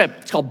on a trip.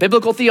 It's called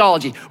biblical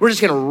theology. We're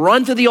just gonna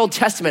run through the Old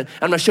Testament.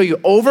 I'm gonna show you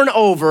over and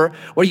over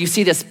where you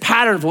see this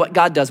pattern of what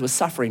God does with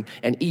suffering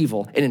and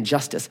evil and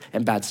injustice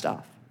and bad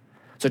stuff.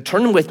 So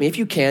turn with me, if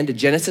you can, to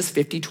Genesis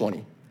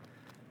 50:20.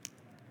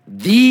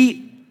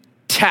 The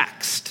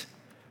text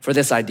for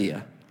this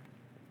idea.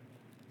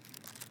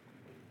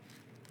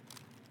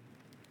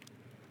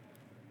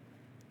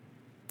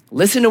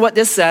 Listen to what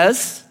this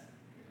says.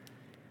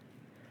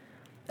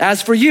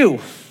 As for you,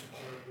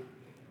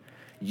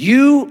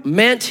 you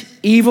meant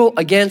evil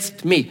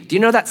against me. Do you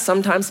know that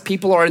sometimes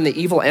people are in the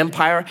evil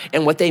empire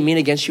and what they mean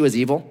against you is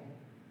evil?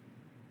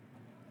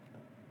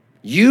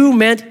 You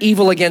meant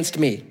evil against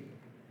me,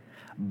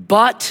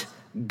 but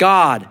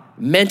God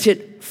meant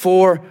it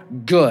for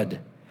good,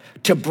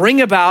 to bring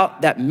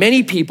about that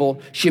many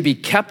people should be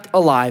kept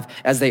alive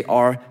as they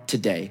are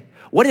today.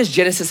 What is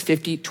Genesis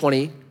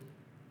 50:20?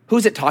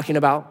 Who's it talking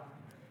about?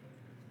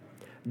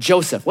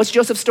 Joseph. What's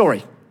Joseph's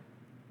story?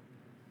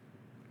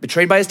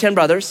 Betrayed by his 10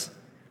 brothers,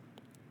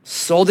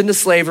 sold into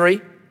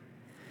slavery.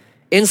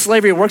 In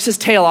slavery, works his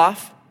tail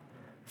off,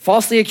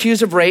 falsely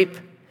accused of rape,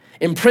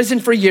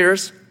 imprisoned for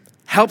years,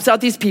 helps out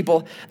these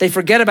people. They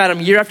forget about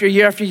him year after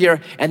year after year,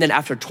 and then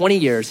after 20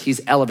 years, he's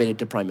elevated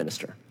to prime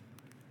minister.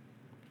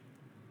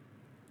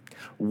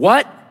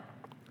 What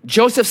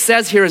Joseph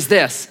says here is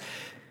this: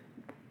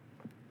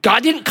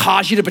 God didn't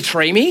cause you to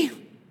betray me.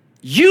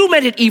 You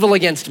meant it evil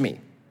against me.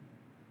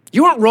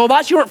 You weren't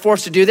robots, you weren't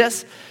forced to do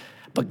this,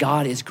 but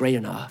God is great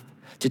enough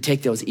to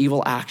take those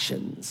evil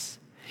actions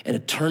and to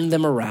turn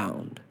them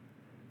around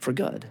for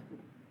good.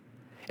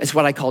 It's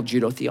what I call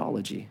judo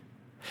theology.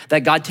 That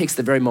God takes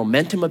the very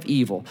momentum of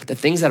evil, the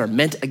things that are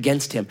meant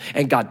against him,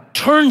 and God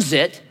turns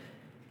it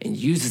and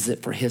uses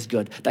it for his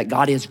good. That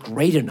God is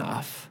great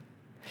enough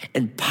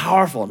and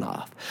powerful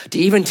enough to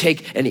even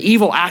take an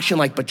evil action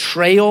like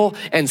betrayal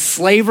and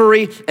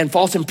slavery and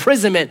false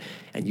imprisonment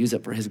and use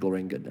it for his glory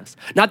and goodness.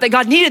 Not that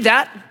God needed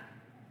that.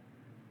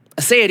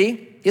 Aseity,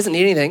 he doesn't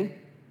need anything,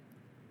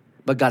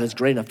 but God is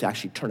great enough to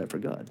actually turn it for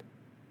good.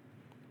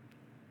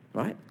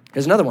 Right?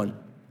 Here's another one.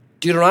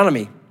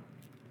 Deuteronomy.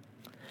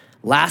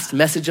 Last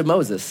message of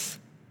Moses.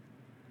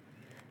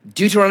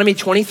 Deuteronomy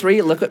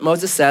 23, look what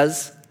Moses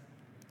says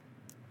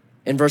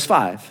in verse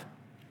 5.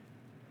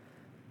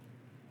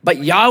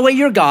 But Yahweh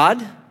your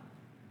God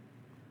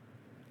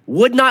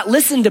would not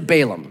listen to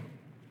Balaam.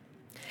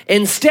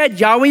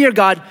 Instead, Yahweh your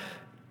God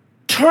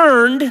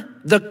turned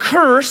the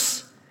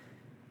curse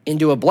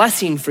into a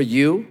blessing for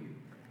you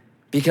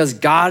because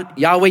God,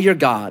 Yahweh your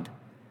God,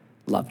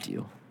 loved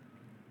you.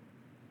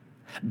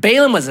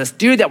 Balaam was this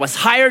dude that was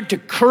hired to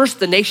curse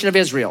the nation of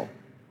Israel.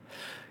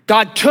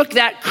 God took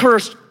that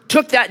curse,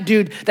 took that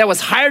dude that was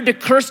hired to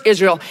curse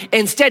Israel.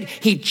 Instead,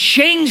 he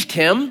changed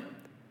him,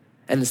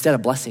 and instead a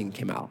blessing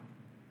came out.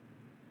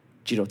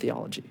 Judo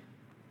theology,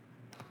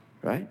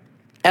 right?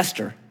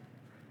 Esther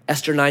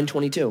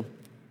 9:22.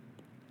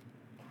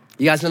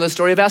 You guys know the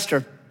story of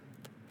Esther.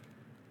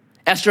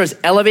 Esther is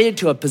elevated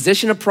to a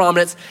position of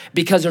prominence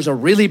because there's a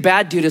really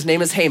bad dude. His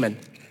name is Haman.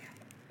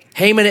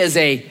 Haman is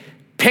a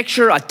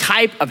picture, a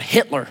type of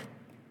Hitler,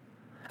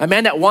 a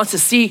man that wants to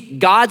see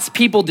God's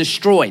people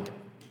destroyed.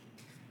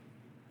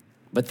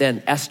 But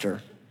then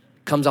Esther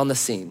comes on the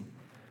scene,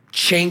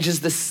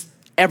 changes this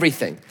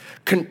everything,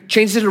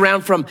 changes it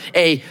around from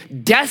a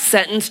death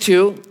sentence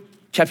to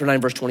chapter 9,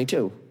 verse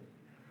 22.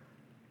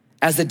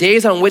 As the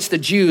days on which the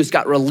Jews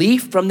got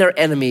relief from their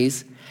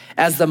enemies,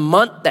 as the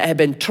month that had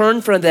been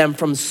turned for them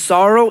from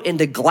sorrow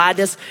into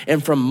gladness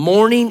and from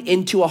mourning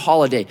into a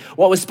holiday.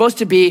 What was supposed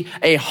to be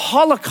a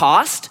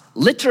Holocaust,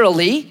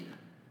 literally,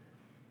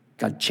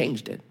 God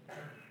changed it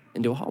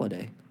into a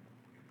holiday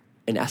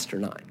in Esther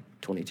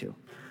 9:22.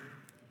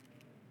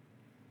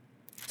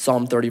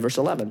 Psalm 30, verse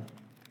 11.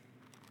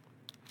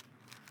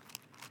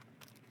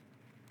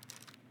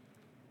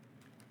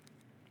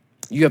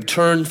 You have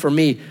turned for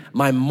me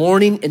my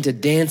mourning into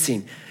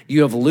dancing.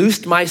 You have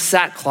loosed my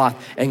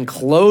sackcloth and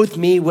clothed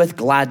me with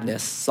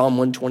gladness. Psalm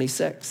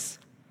 126.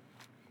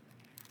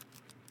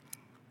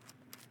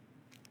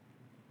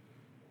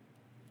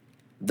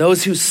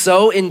 Those who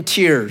sow in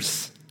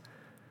tears.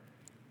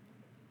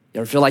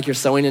 You ever feel like you're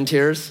sowing in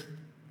tears?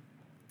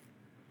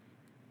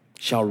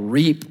 Shall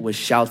reap with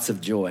shouts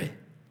of joy.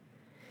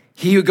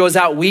 He who goes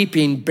out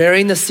weeping,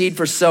 bearing the seed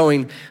for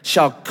sowing,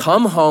 shall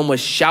come home with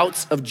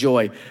shouts of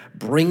joy,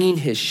 bringing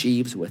his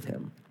sheaves with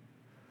him.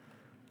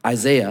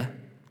 Isaiah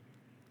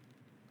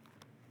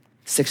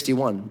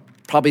 61,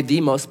 probably the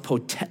most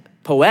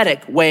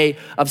poetic way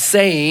of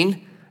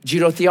saying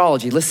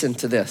Judo-theology. Listen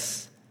to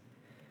this.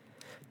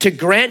 To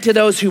grant to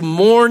those who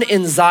mourn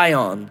in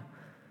Zion,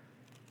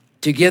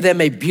 to give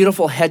them a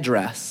beautiful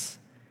headdress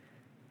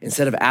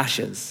instead of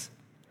ashes,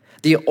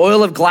 the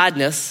oil of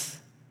gladness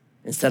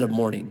instead of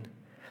mourning,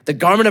 the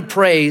garment of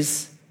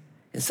praise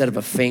instead of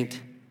a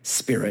faint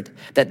spirit,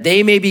 that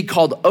they may be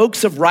called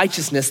oaks of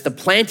righteousness, the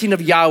planting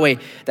of Yahweh,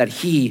 that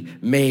he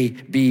may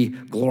be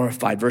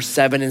glorified. Verse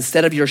 7,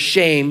 instead of your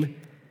shame,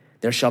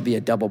 there shall be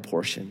a double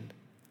portion.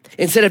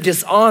 Instead of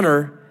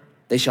dishonor,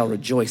 they shall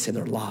rejoice in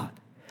their lot.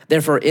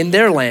 Therefore, in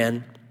their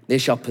land, they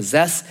shall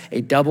possess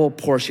a double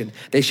portion.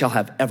 They shall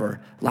have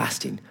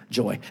everlasting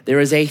joy. There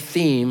is a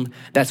theme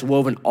that's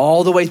woven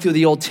all the way through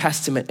the Old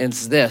Testament, and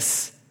it's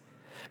this.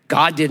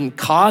 God didn't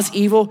cause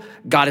evil.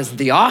 God isn't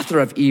the author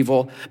of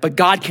evil, but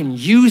God can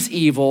use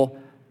evil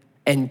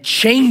and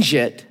change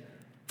it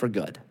for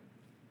good.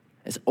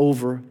 It's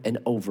over and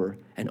over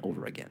and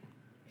over again.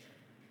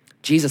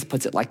 Jesus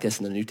puts it like this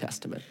in the New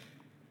Testament.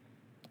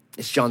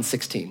 It's John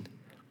 16.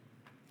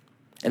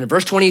 And in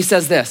verse 20, he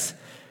says this.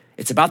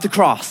 It's about the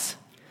cross.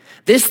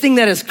 This thing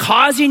that is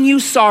causing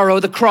you sorrow,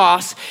 the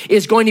cross,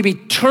 is going to be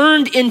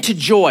turned into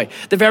joy.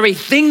 The very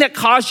thing that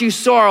caused you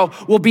sorrow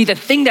will be the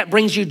thing that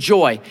brings you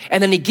joy.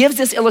 And then he gives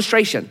this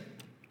illustration.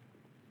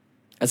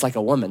 It's like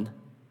a woman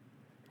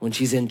when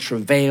she's in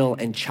travail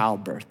and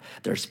childbirth.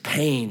 There's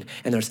pain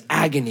and there's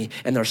agony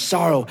and there's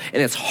sorrow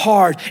and it's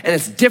hard and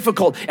it's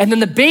difficult. And then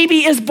the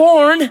baby is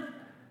born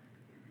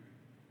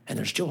and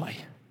there's joy.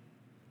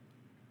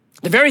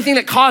 The very thing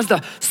that caused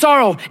the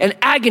sorrow and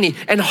agony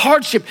and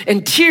hardship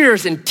and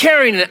tears and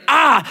tearing and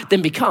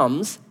then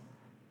becomes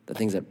the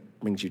things that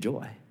brings you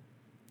joy.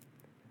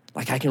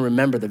 Like I can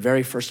remember the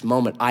very first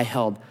moment I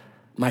held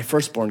my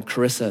firstborn,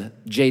 Carissa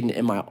Jaden,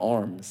 in my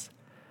arms.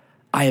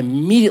 I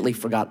immediately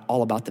forgot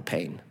all about the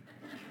pain.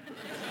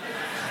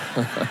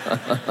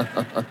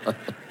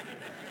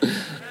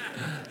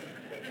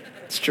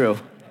 It's true.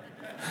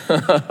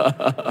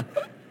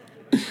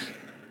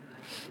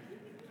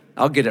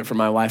 I'll get it from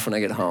my wife when I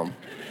get home.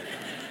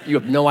 You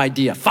have no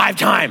idea. 5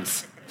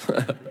 times.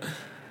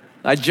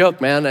 I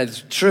joke, man.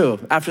 It's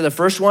true. After the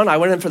first one, I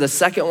went in for the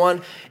second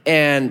one,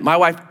 and my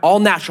wife, all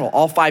natural,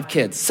 all 5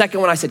 kids. Second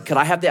one, I said, could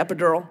I have the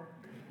epidural?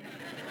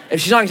 If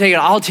she's not gonna take it,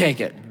 I'll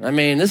take it. I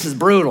mean, this is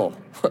brutal.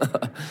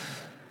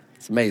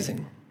 It's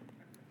amazing.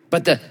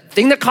 But the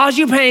thing that caused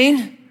you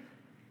pain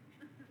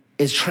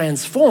is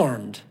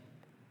transformed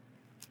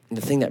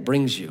into the thing that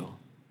brings you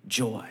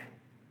joy.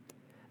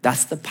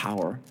 That's the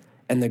power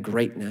and the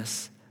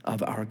greatness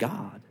of our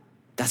God.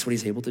 That's what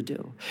he's able to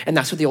do. And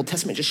that's what the Old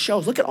Testament just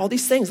shows. Look at all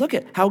these things. Look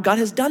at how God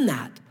has done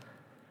that,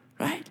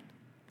 right?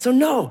 So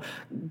no,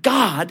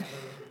 God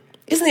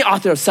isn't the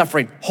author of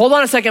suffering. Hold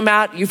on a second,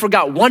 Matt. You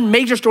forgot one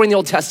major story in the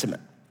Old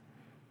Testament.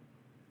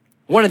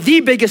 One of the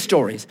biggest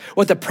stories,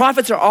 what the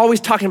prophets are always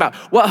talking about,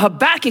 what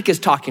Habakkuk is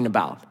talking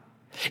about.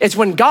 It's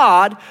when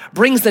God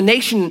brings the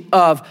nation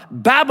of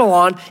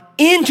Babylon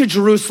into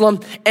Jerusalem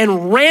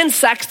and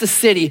ransacks the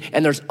city,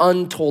 and there's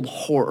untold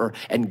horror,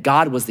 and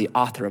God was the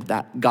author of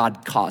that.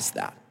 God caused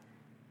that.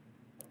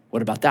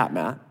 What about that,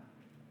 Matt?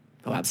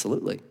 Oh,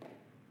 absolutely.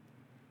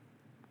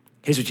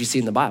 Here's what you see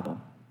in the Bible.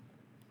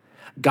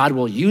 God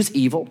will use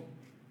evil,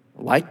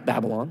 like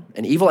Babylon,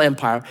 an evil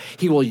empire.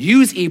 He will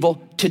use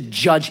evil to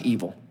judge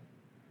evil.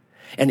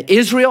 And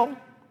Israel,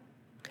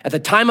 at the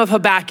time of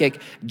Habakkuk,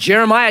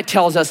 Jeremiah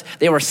tells us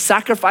they were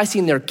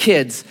sacrificing their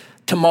kids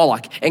to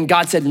Moloch. And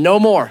God said, no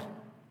more.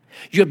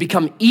 You have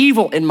become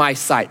evil in my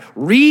sight.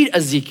 Read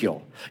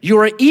Ezekiel. You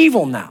are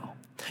evil now.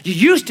 You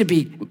used to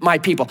be my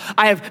people.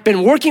 I have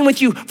been working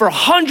with you for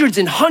hundreds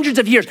and hundreds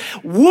of years,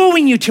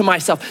 wooing you to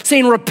myself,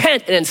 saying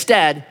repent, and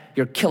instead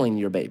you're killing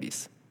your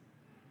babies.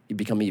 You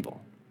become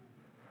evil.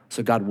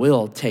 So God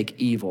will take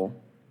evil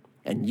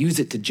and use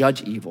it to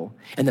judge evil.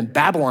 And then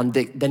Babylon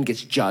then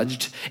gets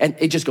judged, and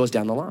it just goes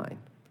down the line.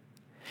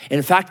 And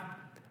in fact,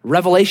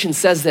 Revelation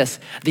says this.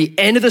 The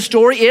end of the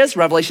story is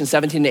Revelation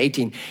 17 to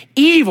 18.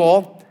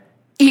 Evil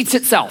eats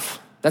itself.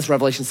 That's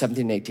Revelation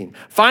 17 and 18.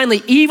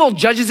 Finally, evil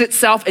judges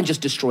itself and just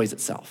destroys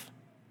itself.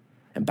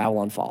 And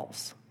Babylon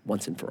falls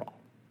once and for all.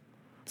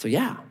 So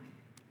yeah,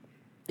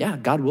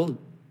 God will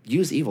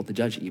use evil to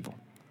judge evil.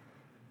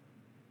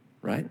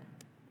 Right?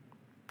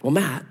 Well,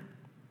 Matt,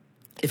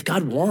 If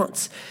God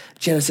wants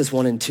Genesis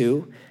 1 and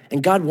 2,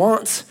 and God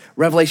wants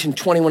Revelation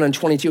 21 and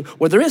 22,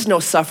 where there is no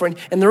suffering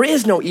and there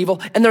is no evil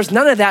and there's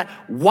none of that,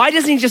 why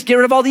doesn't he just get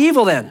rid of all the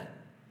evil then?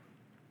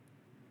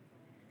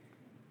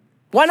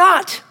 Why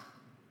not?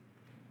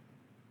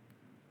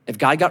 If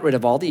God got rid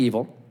of all the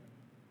evil,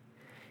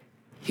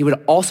 he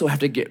would also have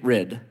to get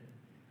rid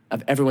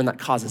of everyone that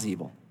causes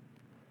evil.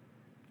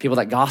 People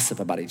that gossip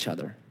about each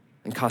other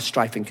and cause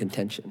strife and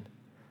contention.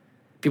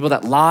 People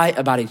that lie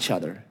about each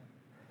other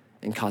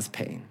and cause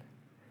pain.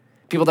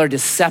 People that are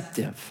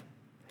deceptive.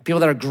 People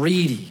that are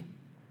greedy.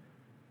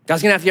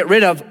 God's gonna have to get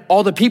rid of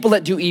all the people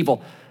that do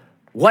evil.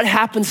 What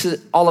happens to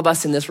all of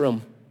us in this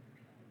room?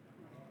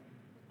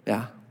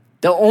 Yeah.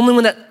 The only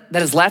one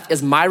that is left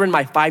is Myron,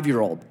 my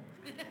 5-year-old.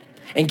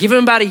 And give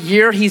him about a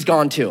year, he's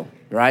gone too,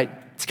 right?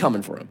 It's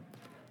coming for him.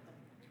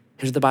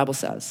 Here's what the Bible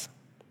says.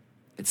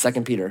 It's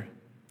 2 Peter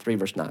 3,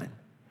 verse 9.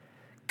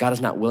 God is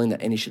not willing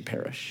that any should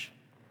perish,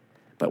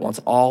 but wants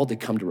all to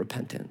come to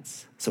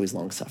repentance. So he's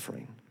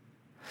long-suffering.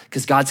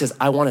 Because God says,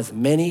 I want as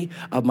many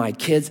of my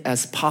kids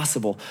as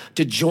possible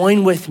to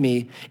join with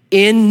me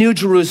in New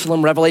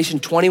Jerusalem, Revelation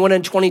 21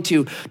 and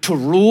 22, to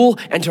rule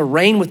and to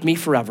reign with me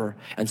forever.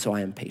 And so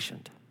I am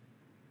patient,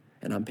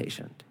 and I'm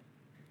patient.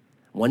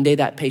 One day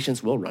that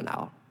patience will run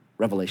out,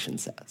 Revelation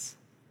says.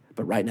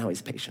 But right now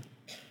he's patient.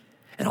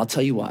 And I'll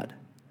tell you what,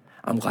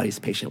 I'm glad he's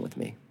patient with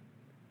me.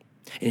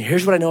 And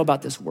here's what I know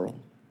about this world.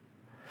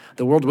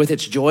 The world with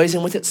its joys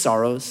and with its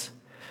sorrows,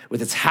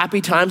 with its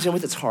happy times and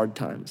with its hard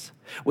times,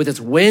 with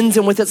its wins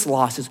and with its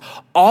losses,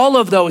 all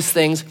of those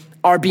things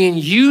are being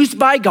used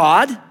by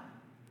God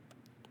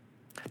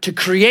to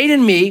create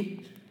in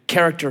me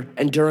character,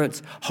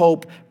 endurance,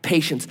 hope,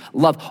 patience,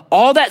 love,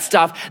 all that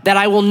stuff that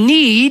I will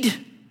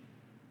need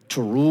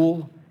to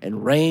rule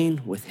and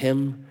reign with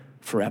him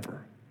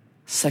forever.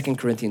 2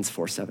 Corinthians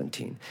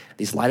 4:17.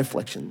 These light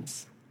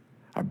afflictions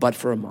are but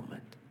for a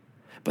moment,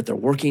 but they're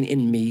working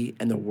in me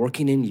and they're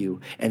working in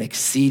you an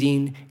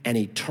exceeding and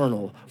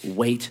eternal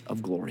weight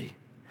of glory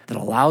that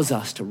allows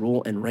us to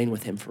rule and reign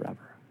with him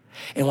forever.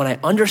 And when I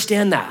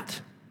understand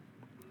that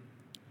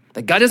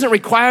God doesn't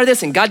require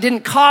this and God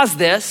didn't cause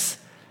this,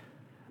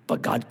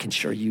 but God can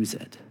sure use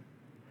it,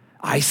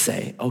 I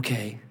say,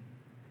 okay,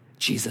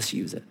 Jesus,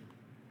 use it.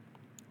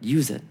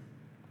 Use it.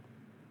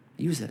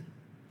 Use it.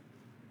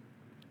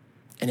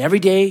 And every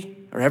day,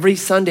 or every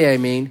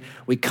Sunday,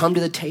 we come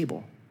to the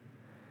table.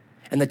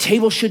 And the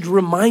table should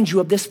remind you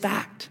of this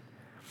fact,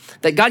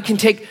 that God can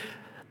take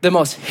the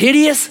most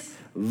hideous,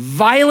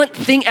 violent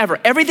thing ever.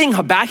 Everything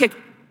Habakkuk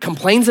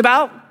complains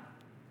about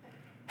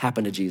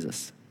happened to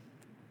Jesus.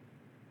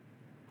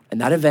 And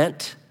that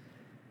event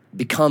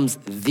becomes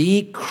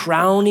the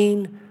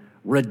crowning,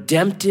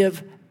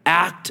 redemptive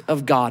act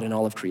of God in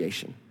all of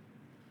creation.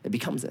 It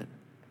becomes it.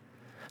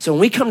 So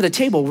when we come to the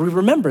table, we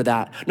remember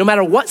that. No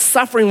matter what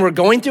suffering we're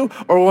going through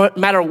or no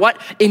matter what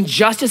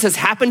injustice has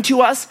happened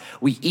to us,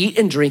 we eat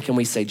and drink and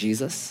we say,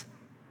 Jesus,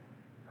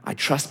 I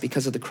trust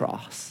because of the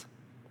cross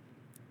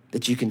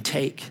that you can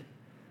take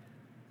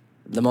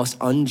the most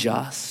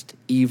unjust,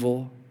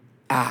 evil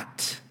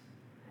act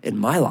in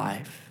my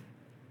life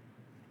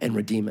and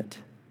redeem it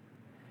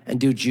and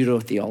do judo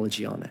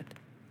theology on it.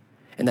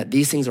 And that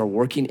these things are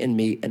working in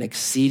me an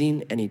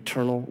exceeding and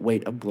eternal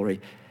weight of glory.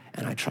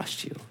 And I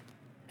trust you.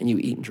 And you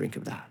eat and drink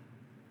of that.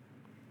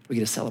 We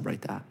get to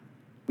celebrate that.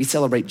 We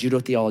celebrate judo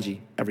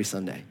theology every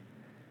Sunday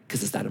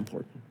because it's that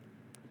important.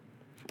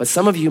 But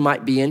some of you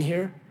might be in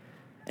here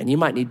and you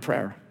might need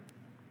prayer.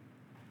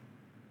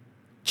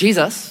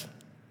 Jesus,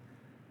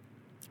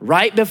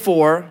 right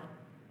before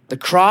the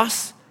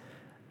cross,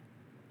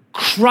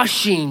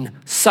 crushing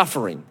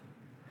suffering.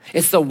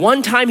 It's the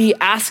one time he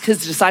asked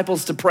his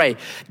disciples to pray.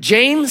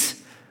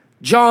 James,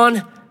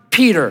 John,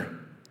 Peter,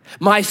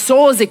 my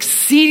soul is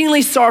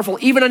exceedingly sorrowful,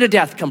 even unto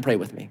death. Come pray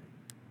with me.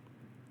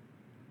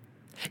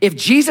 If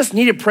Jesus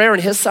needed prayer in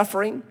his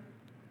suffering,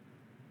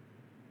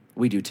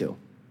 we do too.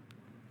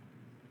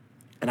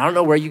 And I don't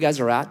know where you guys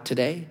are at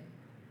today.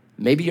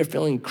 Maybe you're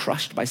feeling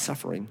crushed by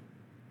suffering.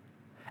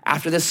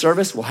 After this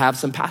service, we'll have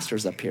some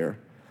pastors up here,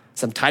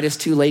 some Titus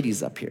 2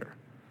 ladies up here.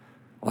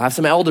 We'll have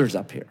some elders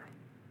up here.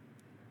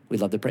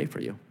 We'd love to pray for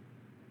you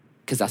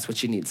because that's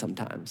what you need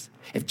sometimes.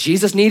 If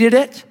Jesus needed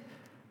it,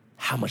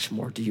 how much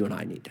more do you and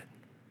I need it?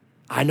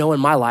 I know in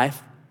my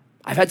life,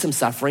 I've had some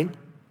suffering,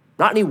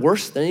 not any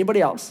worse than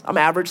anybody else. I'm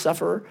an average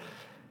sufferer,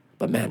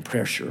 but man,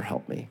 prayer sure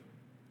helped me.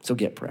 So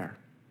get prayer.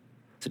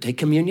 So take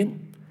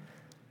communion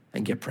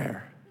and get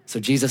prayer. So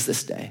Jesus,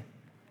 this day,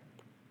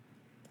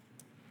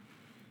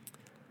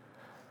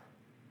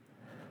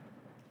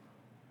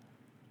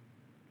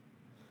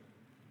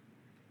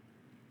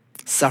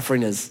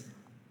 suffering is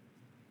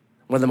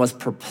one of the most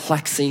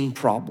perplexing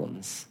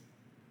problems.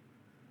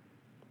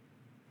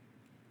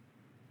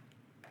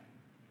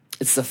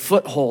 It's the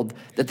foothold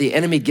that the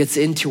enemy gets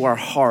into our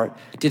heart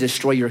to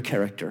destroy your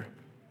character.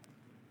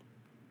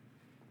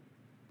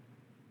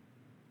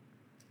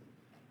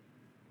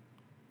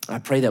 I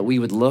pray that we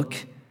would look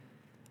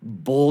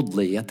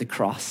boldly at the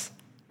cross.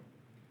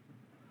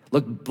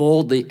 Look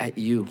boldly at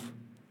you.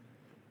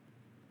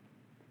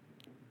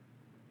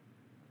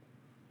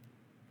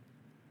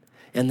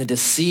 and the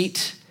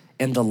deceit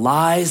and the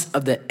lies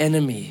of the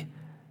enemy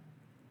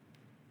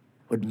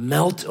would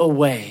melt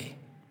away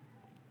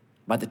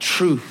by the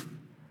truth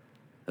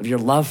of your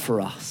love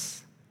for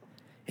us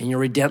and your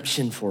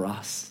redemption for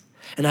us,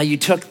 and how you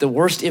took the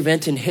worst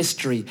event in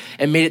history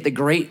and made it the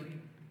great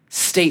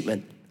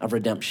statement of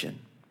redemption.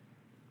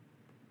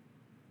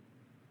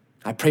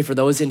 I pray for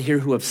those in here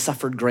who have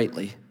suffered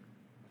greatly.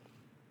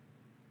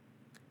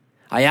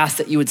 I ask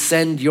that you would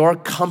send your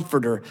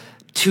comforter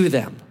to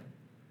them,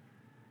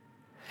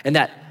 and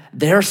that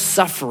their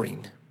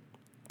suffering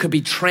could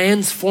be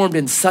transformed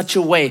in such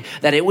a way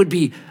that it would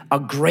be a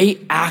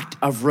great act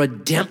of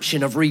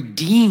redemption, of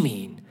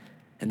redeeming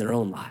in their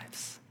own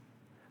lives,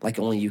 like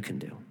only you can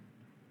do.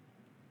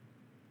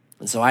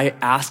 And so I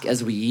ask,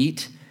 as we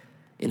eat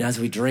and as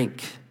we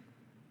drink,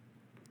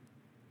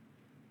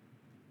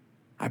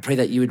 I pray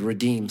that you would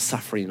redeem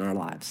suffering in our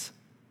lives,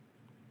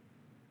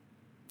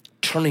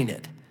 turning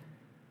it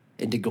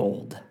into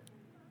gold,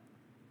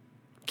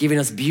 giving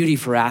us beauty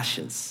for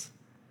ashes,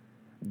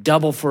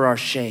 double for our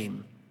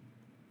shame,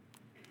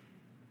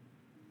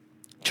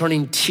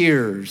 turning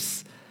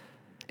tears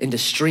into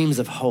streams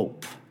of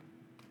hope,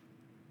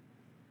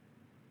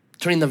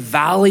 turning the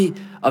valley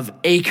of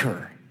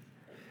Acre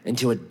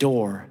into a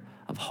door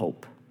of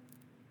hope,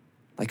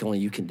 like only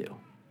you can do.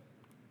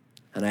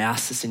 And I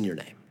ask this in your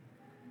name.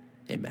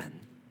 Amen.